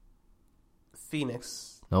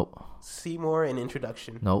 Phoenix. Nope. Seymour and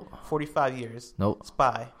Introduction. Nope. 45 Years. Nope.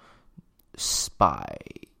 Spy.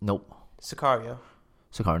 Nope. Sicario.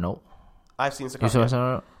 Nope. I've seen You saw Sicario.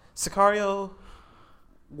 Sicario? Sicario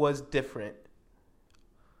was different.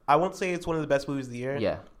 I won't say it's one of the best movies of the year.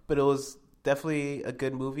 Yeah. But it was definitely a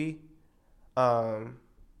good movie.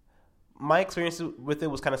 My experience with it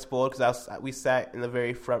was kind of spoiled because we sat in the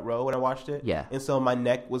very front row when I watched it. Yeah. And so my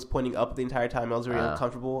neck was pointing up the entire time. I was very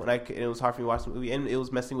uncomfortable, and it was hard for me to watch the movie. And it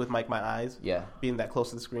was messing with my eyes. Yeah. Being that close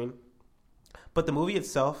to the screen. But the movie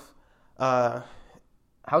itself. How's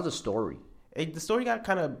the story? The story got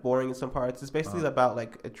kind of boring in some parts. It's basically about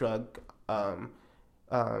like a drug.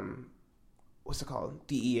 What's it called?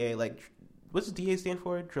 DEA. Like, what's the DEA stand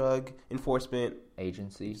for? Drug Enforcement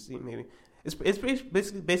Agency. Maybe. It's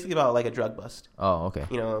basically about like a drug bust. Oh, okay.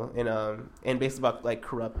 You know, and basically about like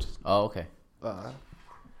corrupt. Oh, okay.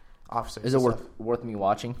 Officers. Is it worth me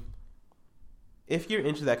watching? If you're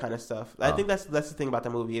into that kind of stuff, I think that's the thing about the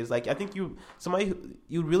movie is like I think you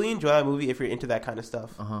really enjoy that movie if you're into that kind of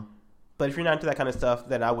stuff. But if you're not into that kind of stuff,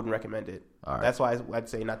 then I wouldn't recommend it. All right. That's why I'd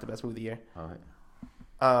say not the best movie of the year. All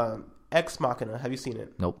right. Ex Machina. Have you seen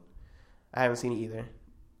it? Nope. I haven't seen it either.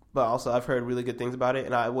 But also, I've heard really good things about it,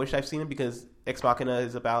 and I wish I've seen it because Ex Machina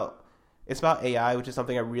is about AI, which is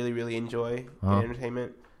something I really, really enjoy in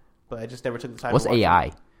entertainment. But I just never took the time. What's to watch AI?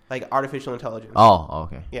 It. Like artificial intelligence. Oh,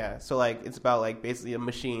 okay. Yeah, so like it's about like basically a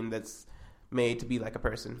machine that's made to be like a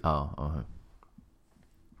person. Oh, okay.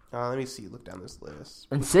 Let me see. Look down this list.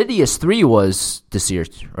 Insidious 3 was this year,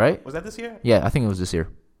 right? Was that this year? Yeah, I think it was this year.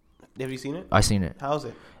 Have you seen it? I seen it. How's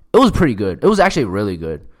it? It was pretty good. It was actually really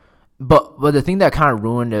good. But the thing that kind of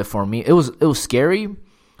ruined it for me, it was scary.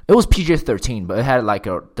 It was PG-13, but it had like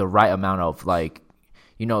the right amount of like,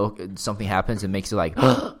 you know, something happens and makes it like,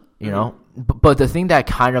 you know. But the thing that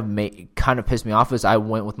kind of pissed me off is I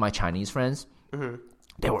went with my Chinese friends. Mm-hmm.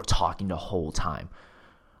 They were talking the whole time.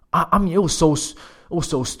 I mean, it was so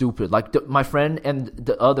stupid. Like my friend and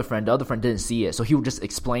the other friend didn't see it, so he would just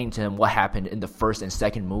explain to him what happened in the first and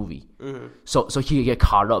second movie. Mm-hmm. So he could get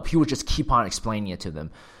caught up. He would just keep on explaining it to them.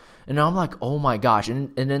 And I'm like, oh my gosh.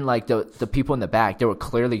 And then like the people in the back, they were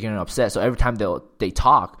clearly getting upset. So every time they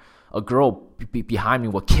talk, a girl behind me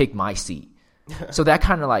would kick my seat. So that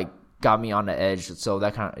kind of like got me on the edge. So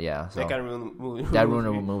that kind of, yeah. So that kind of ruined the movie. That ruined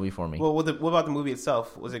the movie for me. Well, what about the movie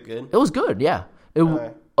itself? Was it good? It was good, yeah.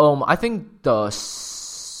 I think it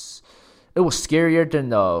was scarier than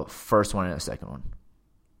the first one and the second one.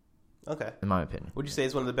 Okay. In my opinion. Would you say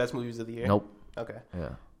it's one of the best movies of the year? Nope. Okay. Yeah.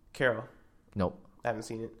 Carol? Nope. I haven't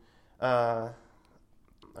seen it. I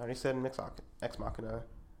already said Ex Machina.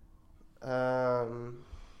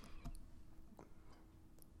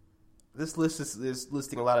 This list is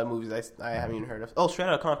listing a lot of movies I haven't even heard of. Oh, Straight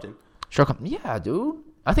Outta Compton. Yeah, dude.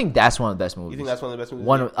 I think that's one of the best movies. You think that's one of the best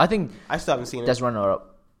movies? I think I still haven't seen it. That's runner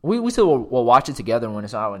up. We still will watch it together when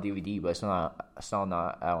it's out on DVD, but it's still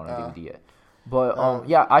not out on DVD yet. But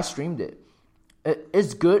yeah, I streamed it.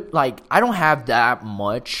 It's good. Like I don't have that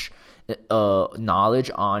much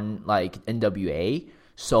knowledge on like NWA,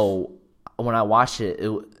 so when I watched it,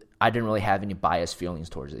 I didn't really have any biased feelings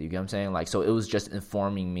towards it. You get what I'm saying? Like, so it was just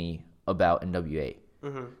informing me about NWA.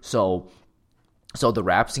 Mm-hmm. So the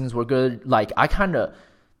rap scenes were good. Like I kind of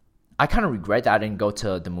regret that I didn't go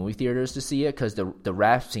to the movie theaters to see it because the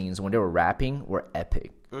rap scenes when they were rapping were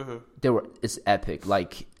epic. Mm-hmm. It's epic.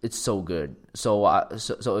 Like it's so good. So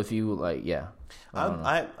so if you like, yeah.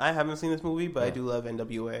 I haven't seen this movie, but I do love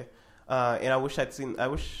NWA. And I wish I'd seen.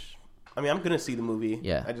 I'm gonna see the movie.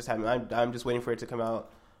 Yeah. I just haven't. I'm just waiting for it to come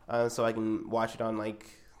out, so I can watch it on like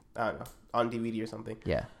I don't know, on DVD or something.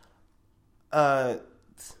 Yeah.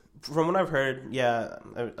 From what I've heard, yeah,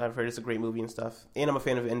 I've heard it's a great movie and stuff. And I'm a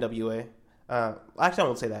fan of NWA. Actually, I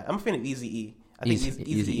won't say that. I'm a fan of Eazy-E. I think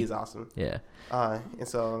Eazy-E is awesome. Yeah. And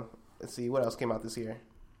so let's see what else came out this year.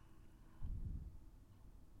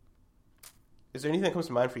 Is there anything that comes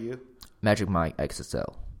to mind for you? Magic Mike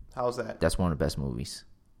XXL. How's that? That's one of the best movies.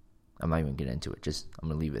 I'm not even getting into it. I'm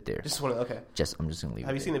gonna leave it there. I'm just gonna leave it.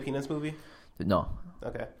 Have you seen the Peanuts movie? No.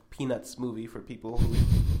 Okay, Peanuts movie for people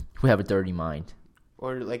who have a dirty mind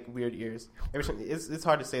or like weird ears. It's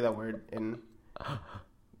hard to say that word and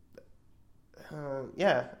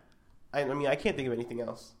yeah. I mean, I can't think of anything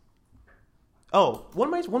else. Oh, what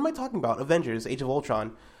am I talking about? Avengers: Age of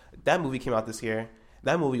Ultron. That movie came out this year.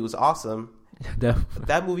 That movie was awesome.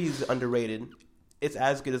 That movie is underrated. It's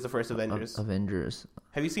as good as the first Avengers.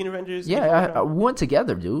 Have you seen Avengers? Yeah, we went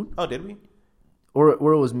together, dude. Oh, did we? Or it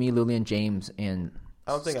was me, Lillian James, and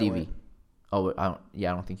I don't think Stevie. I went. Oh, I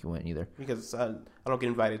don't think you went either. Because I don't get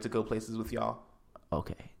invited to go places with y'all.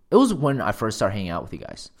 Okay. It was when I first started hanging out with you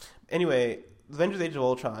guys. Anyway, Avengers: Age of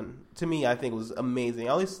Ultron, to me, I think was amazing.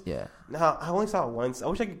 I only saw it once. I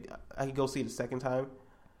wish I could go see it a second time.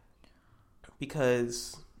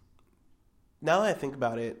 Because now that I think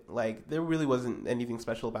about it, like, there really wasn't anything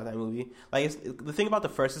special about that movie. Like, the thing about the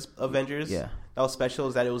first Avengers that was special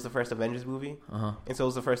is that it was the first Avengers movie. And so it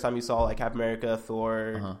was the first time you saw, like, Captain America,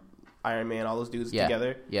 Thor, Iron Man, all those dudes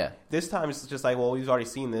together. Yeah. This time it's just like, well, we've already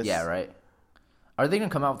seen this. Yeah, right. Are they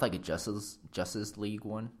going to come out with, like, a Justice League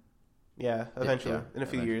one? Yeah, eventually. In a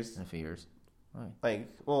few years. Right. Like,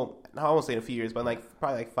 well, I won't say in a few years, but like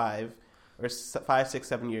probably like 5, 6,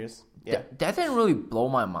 7 years. Yeah. That didn't really blow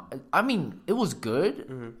my mind. I mean, it was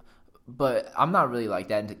good, but I'm not really like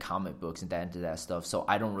that into comic books and that into that stuff, so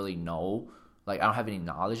I don't really know. Like, I don't have any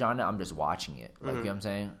knowledge on it. I'm just watching it. Like, you know what I'm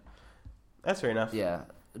saying? That's fair enough. Yeah.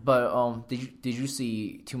 But did you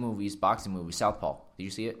see 2 movies, boxing movies, Southpaw? Did you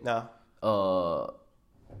see it? No.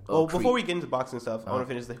 Well, before we get into boxing stuff, I want to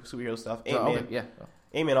finish the superhero stuff. Ant-Man. Okay, yeah.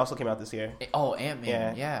 Ant-Man also came out this year. Oh,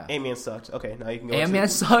 Ant-Man, yeah. Ant-Man sucked. Okay, now you can go. Ant-Man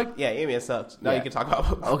sucked? Yeah, Ant-Man sucked. Now you can talk about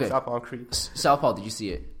Southpaw and Creed. Southpaw, did you see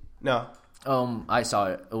it? No. I saw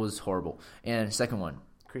it. It was horrible. And second one.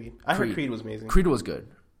 Creed. I heard Creed was amazing. Creed was good.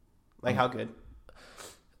 Like, how good?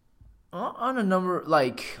 On a number,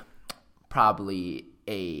 like, probably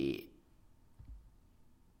a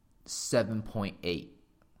 7.8.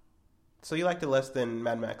 So you liked it less than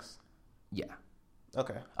Mad Max? Yeah.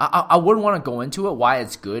 Okay. I wouldn't want to go into it, why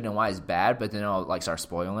it's good and why it's bad, but then I'll like start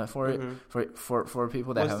spoiling it for it for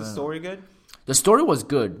people that haven't. Was the story good? The story was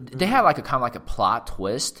good. They had like a kind of like a plot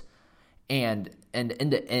twist, and in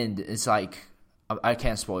the end, it's like I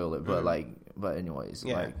can't spoil it, but anyways,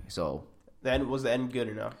 like so. Was the end good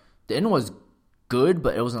or no? The end was good,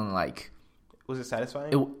 but it wasn't like. Was it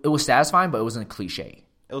satisfying? It was satisfying, but it wasn't cliche.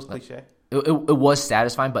 It was cliche. It was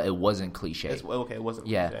satisfying, but it wasn't cliche. It wasn't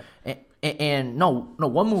cliche. Yeah. And no,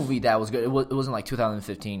 one movie that was good. It wasn't like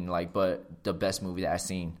 2015, like, but the best movie that I've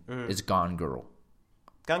seen is Gone Girl.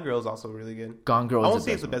 Gone Girl is also really good. Gone Girl. I won't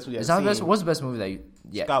say it's the best movie I've seen. What's the best movie that you?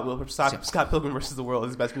 Yeah. Scott Pilgrim vs. the World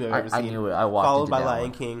is the best movie I've ever seen. I knew it. I walked followed into by that Lion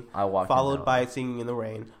one. King. I walked. Followed by Singing in the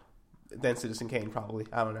Rain, then Citizen Kane probably.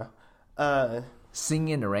 I don't know. Singing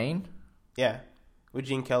in the Rain. Yeah, with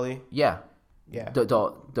Gene Kelly. Yeah. Yeah.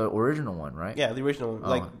 The original one, right? Yeah, the original one.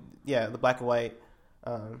 Like, yeah, the black and white.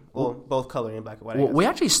 Both color and black and white. Well, we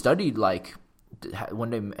actually studied like when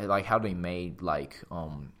they like how they made like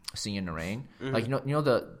Singing in the Rain. Like you know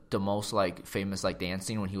the most like famous like dance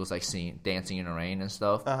scene when he was like dancing in the rain and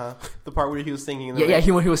stuff. The part where he was singing in the rain.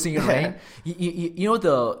 Yeah, when he was singing in the rain. You know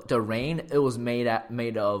the rain, it was made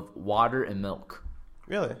of water and milk.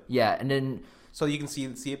 Really? Yeah, and then so you can see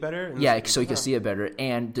it better. So you can see it better.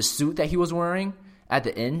 And the suit that he was wearing at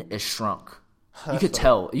the end is shrunk. You could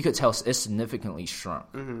tell it's significantly shrunk.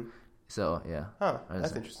 So yeah.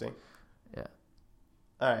 That's interesting. Yeah.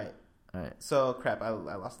 All right. So crap, I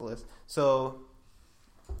lost the list. So,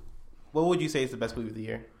 what would you say is the best movie of the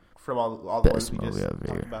year from all the ones we just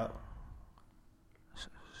talked about?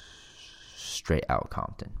 Straight Outta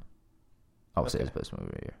Compton. I would say it's the best movie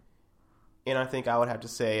of the year. And I think I would have to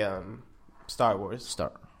say Star Wars.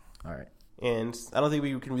 All right. And I don't think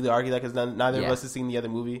we can really argue that because neither of us has seen the other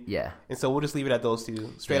movie. Yeah. And so we'll just leave it at those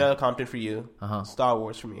two. Straight Outta Compton for you. Star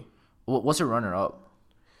Wars for me. What's your runner-up?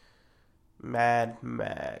 Mad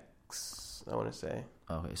Max, I want to say.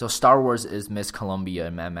 Okay. So Star Wars is Miss Columbia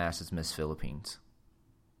and Mad Max is Miss Philippines.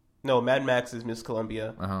 No, Mad Max is Miss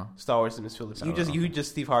Columbia. Star Wars is Miss Philippines. You just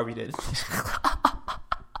Steve Harvey did.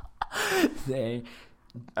 Dang.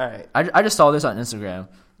 All right. I just saw this on Instagram.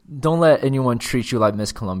 Don't let anyone treat you like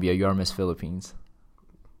Miss Columbia. You are Miss Philippines.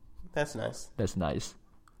 That's nice. That's nice.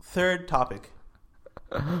 Third topic.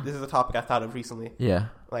 This is a topic I thought of recently. Yeah.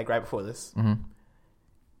 Like right before this.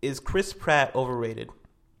 Is Chris Pratt overrated?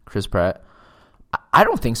 Chris Pratt? I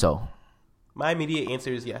don't think so. My immediate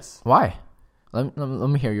answer is yes. Why? Let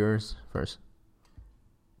me hear yours first.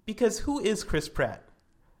 Because who is Chris Pratt?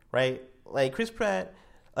 Right? like Chris Pratt,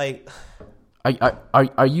 like.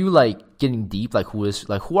 Are you like getting deep? Like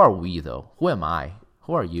who are we though? Who am I?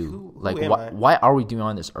 Who are you? Why are we doing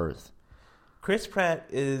on this earth? Chris Pratt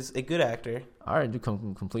is a good actor. All right, dude,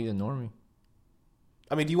 completely ignore me.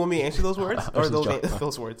 I mean, do you want me to answer those words or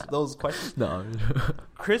those questions? No.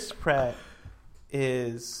 Chris Pratt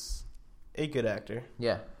is a good actor.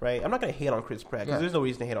 Yeah. Right. I'm not gonna hate on Chris Pratt because there's no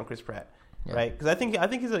reason to hate on Chris Pratt. Yeah. Right. Because I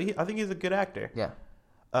think he's a good actor. Yeah.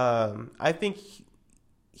 I think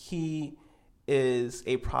he is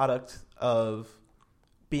a product of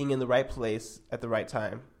being in the right place at the right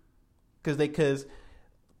time. Because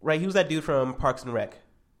right, he was that dude from Parks and Rec,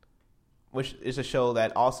 which is a show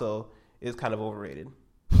that also is kind of overrated.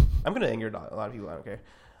 I'm going to anger a lot of people. I don't care.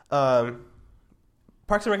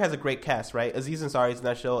 Parks and Rec has a great cast, right? Aziz Ansari's in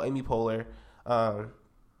that show. Amy Poehler.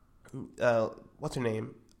 What's her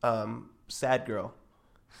name? Sad Girl.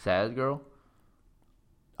 Sad Girl?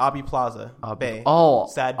 Aubrey Plaza. Bae.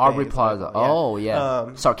 Sad Aubrey Bae Plaza. Yeah. Oh,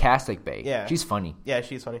 yeah. Sarcastic Bae. Yeah. She's funny. Yeah,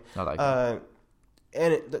 she's funny. I like her.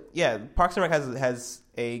 And Parks and Rec has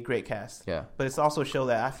a great cast. Yeah. But it's also a show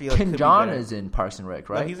that I feel like Ken Jeong is in Parks and Rec,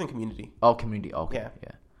 right? No, he's in Community. Oh, Community. Okay.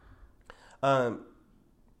 Yeah. Who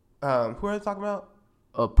are they talking about?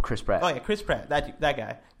 Oh, Chris Pratt. Oh yeah, Chris Pratt. That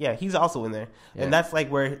guy. Yeah, he's also in there. Yeah. And that's like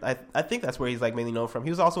where I think that's where he's like mainly known from. He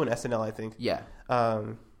was also in SNL, I think. Yeah.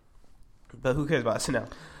 But who cares about SNL?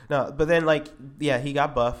 No, but then like he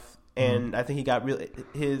got buff and I think he got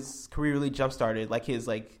his career really jump started, like his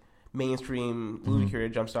like mainstream movie career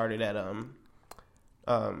jump started at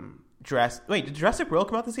Jurassic. Wait, did Jurassic World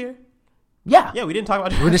come out this year? Yeah. Yeah, we didn't talk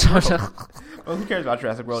about Jurassic World. Well, who cares about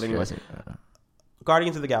Jurassic World anyway?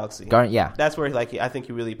 Guardians of the Galaxy. Yeah. That's where like I think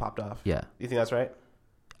he really popped off. Yeah. You think that's right?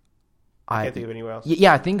 I can't think of anywhere else.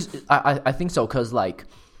 Yeah, I think so because like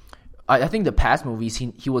I think the past movies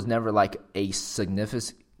he was never like a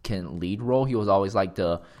significant lead role. He was always like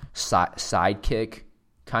the sidekick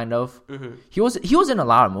kind of. Mm-hmm. He was in a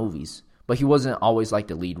lot of movies, but he wasn't always like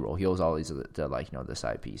the lead role. He was always the like the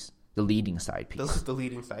side piece, the leading side piece. This is the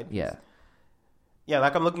leading side piece. Yeah. Yeah,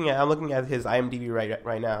 like I'm looking at his IMDb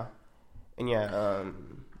right now. And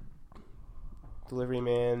Delivery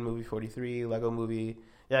Man, Movie 43, Lego Movie.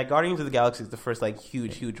 Yeah, Guardians of the Galaxy is the first like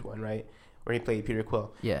huge one, right? Where he played Peter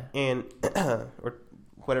Quill. Yeah. And or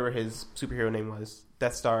whatever his superhero name was,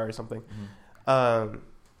 Death Star or something. Mm-hmm.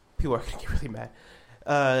 People are gonna get really mad.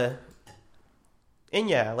 And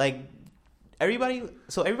yeah, like everybody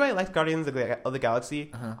likes Guardians of the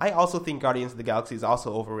Galaxy. Uh-huh. I also think Guardians of the Galaxy is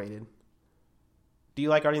also overrated. Do you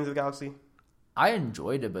like Guardians of the Galaxy? I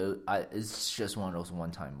enjoyed it, but it's just one of those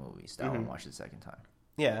one-time movies that I won't watch the second time.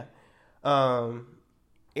 Yeah.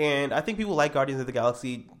 And I think people like Guardians of the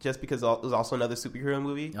Galaxy just because it was also another superhero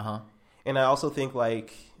movie. Uh-huh. And I also think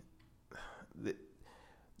like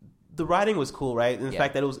the writing was cool, right? And the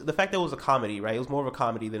fact that it was a comedy, right? It was more of a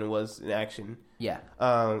comedy than it was an action. Yeah.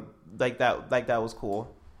 Like that was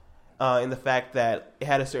cool. And the fact that it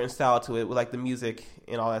had a certain style to it with like the music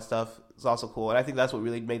and all that stuff is also cool. And I think that's what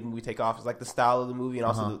really made the movie take off is like the style of the movie and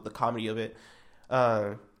also the comedy of it.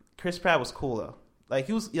 Chris Pratt was cool though. Like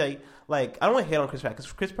he was like I don't want to hate on Chris Pratt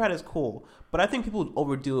because Chris Pratt is cool, but I think people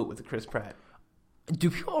overdo it with Chris Pratt. Do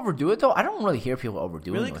people overdo it though? I don't really hear people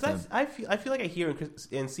overdoing it with him. I feel like I hear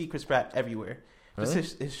and see Chris Pratt everywhere. Really?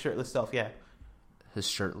 Just his shirtless self, yeah. His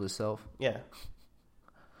shirtless self? Yeah.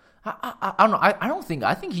 I don't know.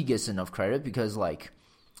 I think he gets enough credit because like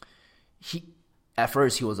at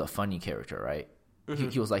first he was a funny character, right? Mm-hmm.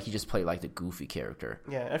 He was like he just played like the goofy character.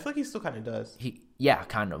 Yeah, I feel like he still kind of does.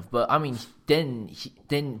 Kind of. But I mean, then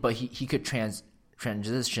he could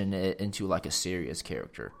transition it into like a serious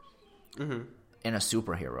character. Mm-hmm. And a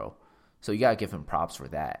superhero, so you gotta give him props for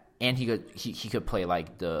that. And he could play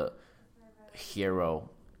like the hero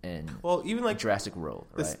in even like Jurassic World.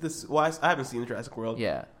 Right? I haven't seen Jurassic World.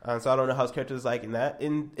 Yeah, so I don't know how his character is like in that.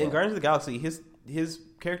 In Guardians of the Galaxy, his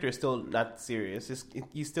character is still not serious.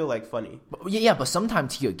 He's still like funny. But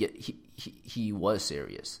sometimes he was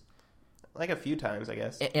serious. Like a few times, I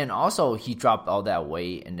guess. And also he dropped all that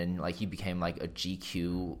weight, and then like he became like a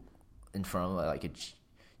GQ in front of like a.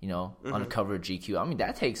 On the cover of GQ. I mean,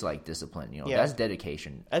 that takes, like, discipline, That's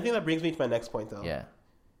dedication. I think that brings me to my next point, though. Yeah.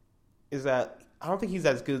 Is that I don't think he's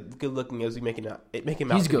as good-looking as we make him out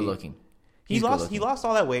He's good-looking. He lost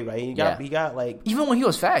all that weight, right? He got, like... Even when he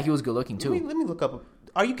was fat, he was good-looking, too. Let me look up...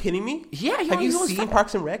 Are you kidding me? Yeah. Have you seen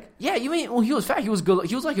Parks and Rec? Yeah, when he was fat, he was good.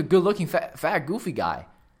 He was, like, a good-looking, fat, goofy guy.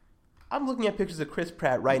 I'm looking at pictures of Chris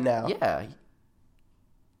Pratt right now. Yeah.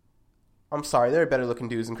 I'm sorry. There are better-looking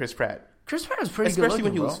dudes than Chris Pratt. Chris Pratt was pretty good looking, especially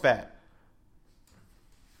when he was fat.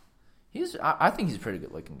 I think he's a pretty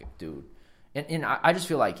good looking dude. And I just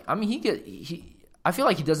feel like, I mean, I feel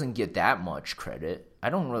like he doesn't get that much credit. I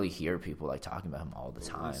don't really hear people like talking about him all the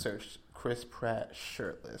time. Search Chris Pratt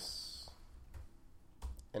shirtless.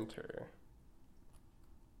 Enter.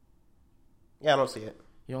 Yeah, I don't see it.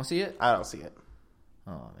 You don't see it? I don't see it.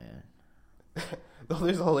 Oh man.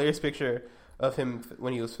 There's a hilarious picture of him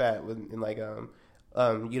when he was fat in like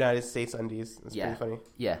United States undies. It's pretty funny.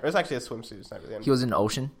 Yeah. Or it's actually a swimsuit. It's not really. He was in the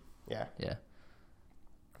ocean. Yeah. Yeah.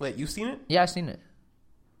 Wait, you seen it? Yeah, I've seen it.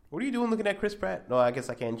 What are you doing looking at Chris Pratt? No, I guess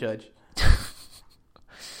I can't judge.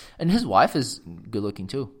 And his wife is good looking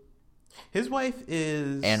too. His wife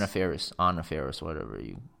is Anna Faris, whatever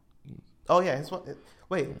you. Oh yeah, his wife.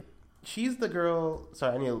 Wait, she's the girl.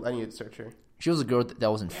 Sorry, I need to search her. She was a girl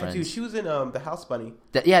that was in Friends. Dude, she was in the House Bunny.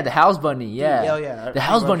 The House Bunny. Yeah. Dude, yeah. The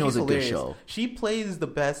House Bunny was a hilarious. good show. She plays the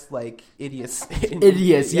best like idiots.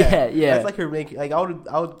 Yeah. That's like her making. Like I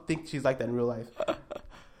would think she's like that in real life.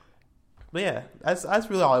 But yeah, that's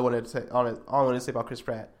really all I wanted to say. All I wanted to say about Chris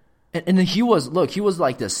Pratt. And then he was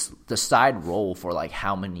like the side role for like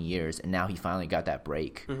how many years, and now he finally got that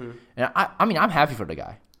break. Mm-hmm. And I mean, I'm happy for the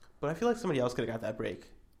guy. But I feel like somebody else could have got that break.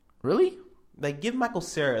 Really? Like, give Michael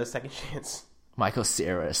Cera a second chance. Michael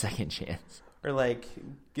Cera a second chance. Or like,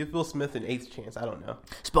 give Will Smith an 8th chance. I don't know.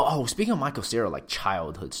 Speaking of Michael Cera, like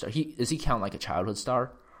childhood star, does he count like a childhood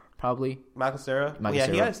star? Probably. Michael Cera? Cera?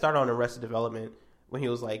 He got started on Arrested Development when he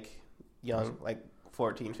was like young, like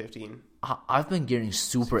 14, 15. I've been getting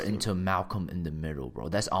super 16. Into Malcolm in the Middle, bro.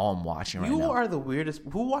 That's all I'm watching right now. You are the weirdest.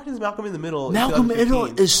 Who watches Malcolm in the Middle? Malcolm in the Middle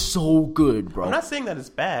is so good, bro. I'm not saying that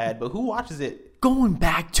it's bad, but who watches it? Going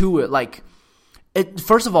back to it, like,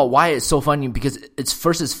 first of all, why it's so funny, because it's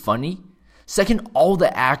funny. Second, all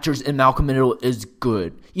the actors in Malcolm in the Middle is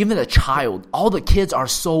good. Even the child, all the kids are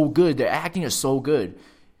so good. Their acting is so good.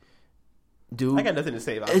 Dude, I got nothing to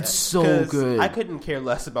say about that. It's so good. I couldn't care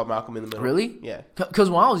less about Malcolm in the Middle. Really? Yeah. Because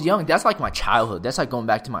when I was young, that's like my childhood. That's like going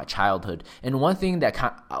back to my childhood. And one thing that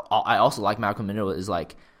I also like Malcolm in the Middle is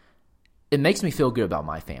like, it makes me feel good about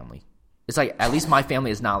my family. It's like, at least my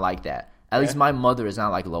family is not like that. At least my mother is not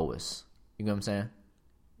like Lois. You know what I'm saying?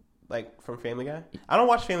 Like from Family Guy? I don't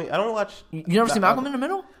watch Family. I don't watch. You never seen Malcolm in the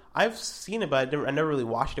Middle? I've seen it, but I never really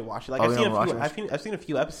watched it. Like I've seen a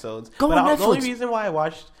few episodes. Go on Netflix. The only reason why I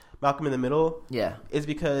watched Malcolm in the Middle, yeah, is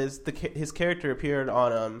because his character appeared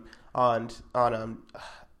on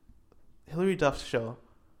Hilary Duff's show.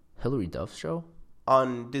 Hilary Duff's show?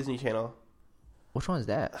 On Disney Channel. Which one is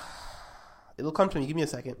that? It'll come to me. Give me a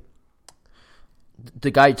second.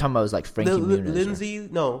 The guy you're talking about is like Frankie Muniz.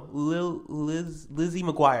 Lizzie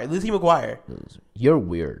McGuire. Lizzie McGuire. You're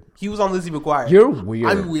weird. He was on Lizzie McGuire. You're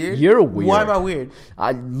weird. I'm weird? You're weird. Why am I weird?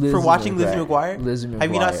 For watching Lizzie McGuire? Lizzie McGuire.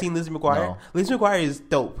 Have you not seen Lizzie McGuire? No. Lizzie McGuire is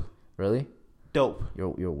dope. Really? Dope.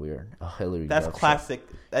 You're weird. Hilary That's Duff classic.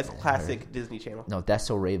 Show. That's classic Disney Channel. No, That's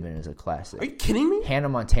So Raven is a classic. Are you kidding me? Hannah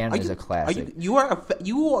Montana is a classic.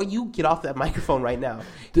 You get off that microphone right now.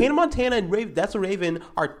 Hannah Montana and That's So Raven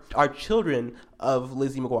are children of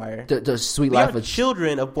Lizzie McGuire. The Sweet they Life are of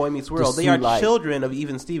children of Boy Meets World. They are children of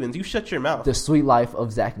Even Stevens. You shut your mouth. The Sweet Life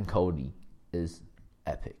of Zack and Cody is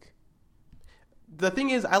epic. The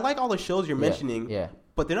thing is, I like all the shows you're mentioning. Yeah.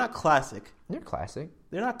 But they're not classic. They're classic.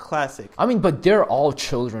 They're not classic. I mean, but they're all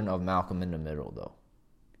children of Malcolm in the Middle, though.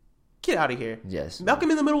 Get out of here. Yes.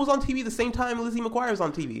 Malcolm in the Middle was on TV the same time Lizzie McGuire was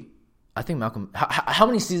on TV. I think Malcolm. How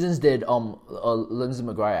many seasons did Lizzie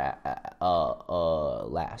McGuire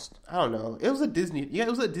last? I don't know. It was a Disney. Yeah, it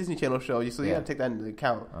was a Disney Channel show, so you got to take that into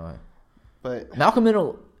account. All right. But Malcolm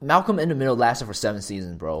in the Middle lasted for 7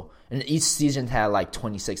 seasons, bro, and each season had like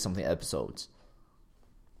 26 something episodes.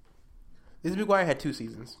 Lizzie McGuire had 2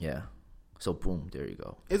 seasons. Yeah. So boom, there you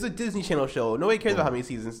go. It's a Disney Channel show. Nobody cares about how many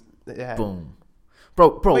seasons it had. Boom,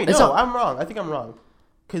 bro. Wait, no, I'm wrong. I think I'm wrong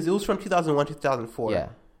because it was from 2001 to 2004. Yeah.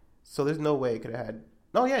 So there's no way it could have had.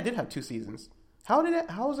 No, yeah, it did have 2 seasons. How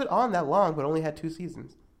was it on that long but only had 2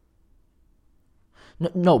 seasons?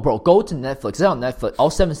 No, bro. Go to Netflix. It's on Netflix. All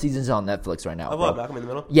 7 seasons are on Netflix right now. Of what, Malcolm in the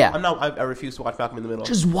Middle? Yeah. I refuse to watch Malcolm in the Middle.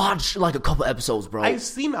 Just watch like a couple episodes, bro. I've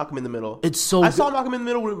seen Malcolm in the Middle. It's so. I saw Malcolm in the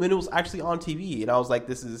Middle when it was actually on TV, and I was like,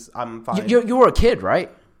 I'm fine. You were a kid, right?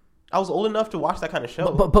 I was old enough to watch that kind of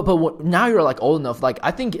show. But now you're like old enough. Like I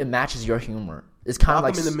think it matches your humor. It's kind of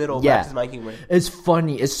like Malcolm in the Middle matches my humor. It's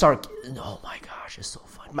funny. It's Oh my gosh, it's so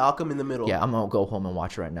funny. Malcolm in the Middle. Yeah, I'm gonna go home and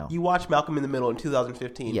watch it right now. You watched Malcolm in the Middle in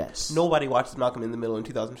 2015. Yes. Nobody watches Malcolm in the Middle in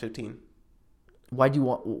 2015. Why do you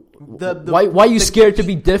want? Why are you scared to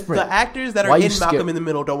be different? The actors that are in Malcolm in the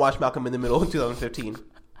Middle don't watch Malcolm in the Middle in 2015.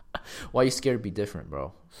 Why are you scared to be different,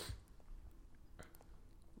 bro?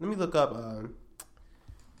 Let me look up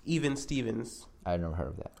Even Stevens. I never heard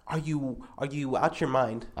of that. Are you out your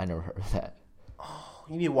mind? I never heard of that.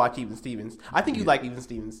 You need to watch Even Stevens. I think you like Even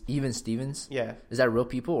Stevens. Even Stevens? Yeah. Is that real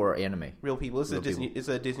people or anime? Real people. It's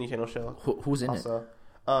a Disney Channel show. Who's in also,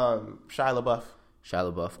 it? Shia LaBeouf.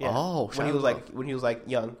 Shia LaBeouf. Yeah. Oh, Shia when he was like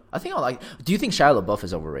young. I think I like. Do you think Shia LaBeouf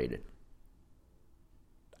is overrated?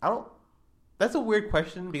 I don't. That's a weird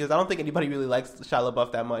question because I don't think anybody really likes Shia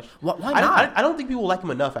LaBeouf that much. Why not? I don't think people like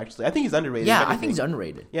him enough. Actually, I think he's underrated. Yeah, I think he's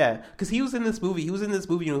underrated. Yeah, because he was in this movie. He was in this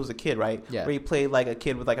movie when he was a kid, right? Yeah. Where he played like a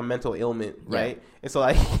kid with like a mental ailment, right? Yeah. And so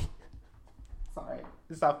like, sorry,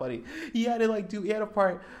 it's not funny. He had to like He had a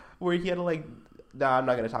part where he had to like. Nah, I'm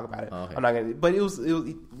not gonna talk about it. Oh, okay. I'm not gonna. But it was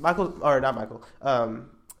Michael or not Michael. Shia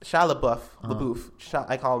LaBeouf.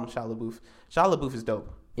 I call him Shia LaBeouf. Shia LaBeouf is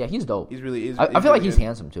dope. Yeah, he's dope. He's really. I feel like he's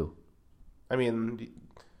handsome too. I mean,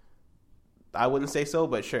 I wouldn't say so,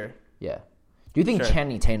 but sure. Yeah. Do you think Sure.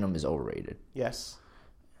 Channing Tatum is overrated? Yes.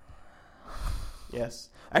 Yes.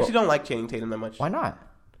 I actually don't like Channing Tatum that much. Why not?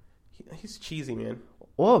 He's cheesy, man.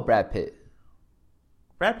 Or Brad Pitt?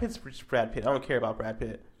 Brad Pitt's just Brad Pitt. I don't care about Brad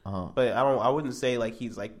Pitt. Uh-huh. But I wouldn't say like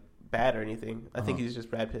he's like bad or anything. I think he's just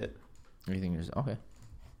Brad Pitt. You think is okay?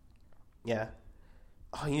 Yeah.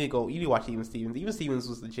 Oh, you need to watch Even Stevens. Even Stevens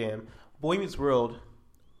was the jam. Boy Meets World.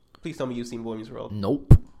 Please tell me you've seen Boy Meets World.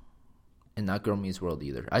 Nope. And not Girl Meets World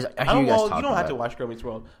either. I hear you guys talking you don't have about to watch Girl Meets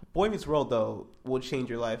World. Boy Meets World though will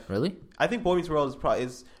change your life. Really? I think Boy Meets World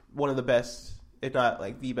is one of the best, if not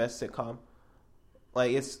like the best sitcom.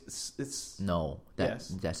 Like it's No,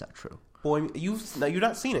 that's not true. Boy, you've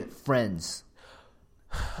not seen it. Friends.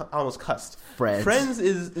 I almost cussed. Friends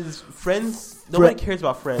is Friends. Nobody cares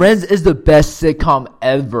about Friends. Friends is the best sitcom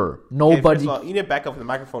ever. Nobody. All, you need to back up from the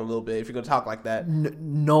microphone a little bit if you're gonna talk like that.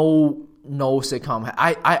 No sitcom.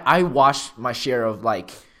 I watch my share of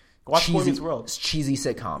like watch Boy Meets World. Cheesy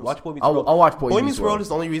sitcoms. Watch Boy Meets World. I'll watch Boy Meets World is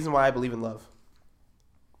the only reason why I believe in love.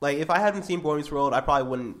 Like if I hadn't seen Boy Meets World, I probably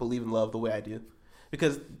wouldn't believe in love the way I do,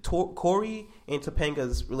 because Corey and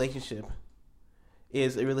Topanga's relationship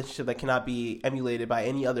is a relationship that cannot be emulated by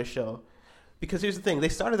any other show. Because here's the thing, they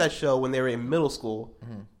started that show when they were in middle school,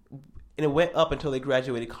 and it went up until they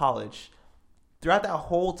graduated college. Throughout that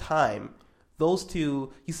whole time, those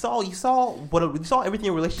two, you saw everything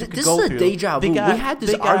a relationship could go through. This is a deja vu. We had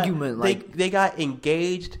this argument. They got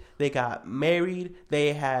engaged, they got married,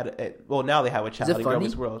 they had now they have a child in Girl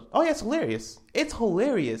Meets World. Oh yeah, it's hilarious. It's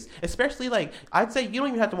hilarious. Especially like I'd say you don't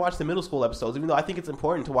even have to watch the middle school episodes, even though I think it's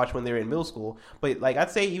important to watch when they're in middle school. But like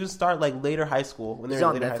I'd say even start like later high school when they're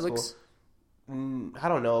in later high school. I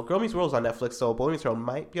don't know. Girl Meets World is on Netflix, so Boy Meets World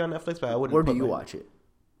might be on Netflix, but I wouldn't. Where do you watch it?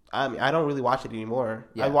 I mean, I don't really watch it anymore.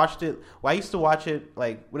 Yeah. I watched it. Well, I used to watch it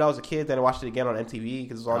like when I was a kid. Then I watched it again on MTV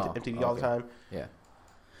because it was on MTV all the time. Yeah.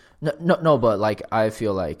 No, but like I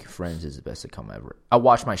feel like Friends is the best sitcom ever. I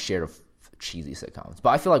watched my share of cheesy sitcoms, but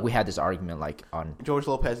I feel like we had this argument like on George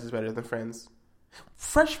Lopez is better than Friends.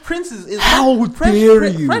 Fresh Prince is how dare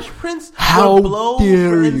you? Fresh Prince how would blow dare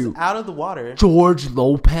Friends you out of the water. George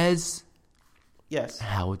Lopez. Yes.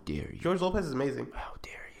 How dare you? George Lopez is amazing. How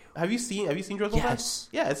dare you? Have you seen George Lopez?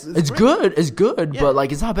 Yes. Yeah, it's good. It's good, yeah. But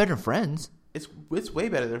like it's not better than Friends. It's way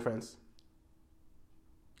better than Friends.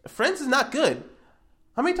 Friends is not good.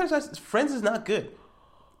 How many times Friends is not good?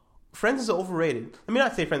 Friends is overrated. Let me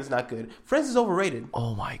not say Friends is not good. Friends is overrated.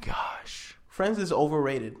 Oh my gosh. Friends is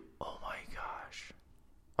overrated. Oh my gosh.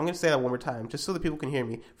 I'm going to say that one more time just so that people can hear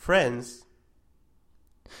me. Friends.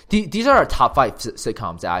 These are our top 5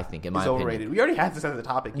 sitcoms that I think, in my opinion. Overrated. We already had this as a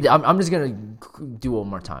topic. Yeah, I'm just going to do it one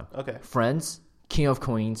more time. Okay. Friends, King of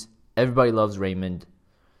Queens, Everybody Loves Raymond,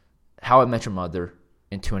 How I Met Your Mother,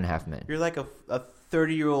 and 2.5 Men. You're like a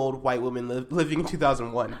 30-year-old white woman living in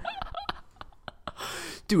 2001.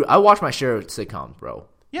 Dude, I watch my share of sitcoms, bro.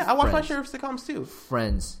 Yeah, I watch my share of sitcoms too.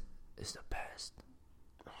 Friends is the best.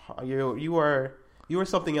 You are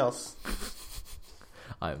something else.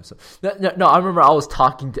 I am so no. I remember I was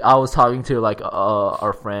talking to like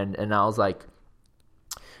our friend, and I was like,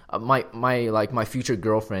 my future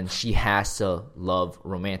girlfriend, she has to love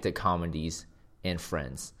romantic comedies and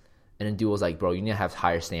Friends. And then dude was like, bro, you need to have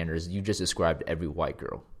higher standards. You just described every white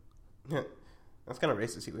girl. That's kind of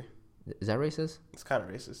racist, Huey. Is that racist? It's kind of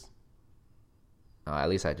racist. At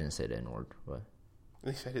least I didn't say the N-word. But at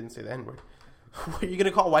least I didn't say the N-word. Are you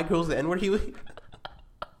gonna call white girls the N-word, Huey?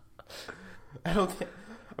 I don't think.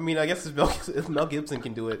 I mean, I guess if Mel Gibson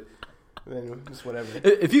can do it, then just whatever.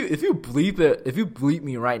 If you bleep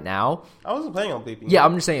me right now, I wasn't planning on bleeping. Yeah,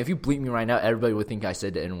 I'm just saying, if you bleep me right now, everybody would think I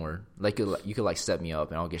said the N-word. Like you could like set me up,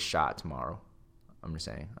 and I'll get shot tomorrow. I'm just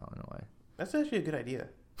saying. I don't know why. That's actually a good idea.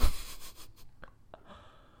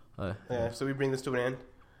 Yeah. So we bring this to an end.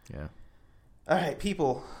 Yeah. All right,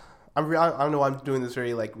 people. I know I'm doing this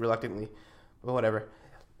very like reluctantly, but whatever.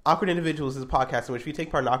 Awkward Individuals is a podcast in which we take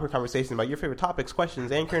part in awkward conversations about your favorite topics,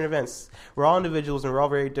 questions, and current events. We're all individuals and we're all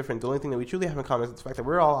very different. The only thing that we truly have in common is the fact that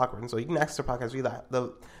we're all awkward. And so you can access our podcast via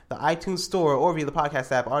the iTunes store or via the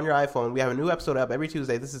podcast app on your iPhone. We have a new episode up every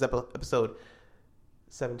Tuesday. This is episode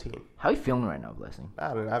 17. How are you feeling right now, Blessing?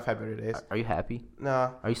 I don't know. I've had better days. Are you happy?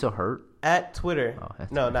 No. Are you so hurt? At Twitter. Oh,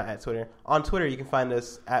 no, not at Twitter. On Twitter, you can find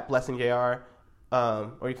us at BlessingJR.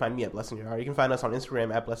 Or you can find me at BlessingJR. You can find us on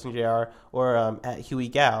Instagram at BlessingJR or at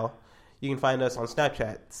HueyGal. You can find us on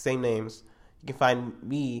Snapchat, same names. You can find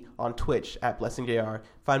me on Twitch at BlessingJR.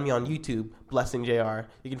 Find me on YouTube, BlessingJR.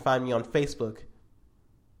 You can find me on Facebook.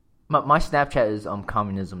 My Snapchat is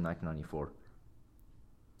Communism 1994.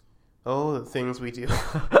 Oh, the things we do.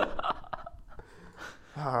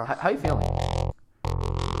 How you feeling?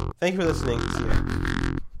 Thank you for listening. See ya.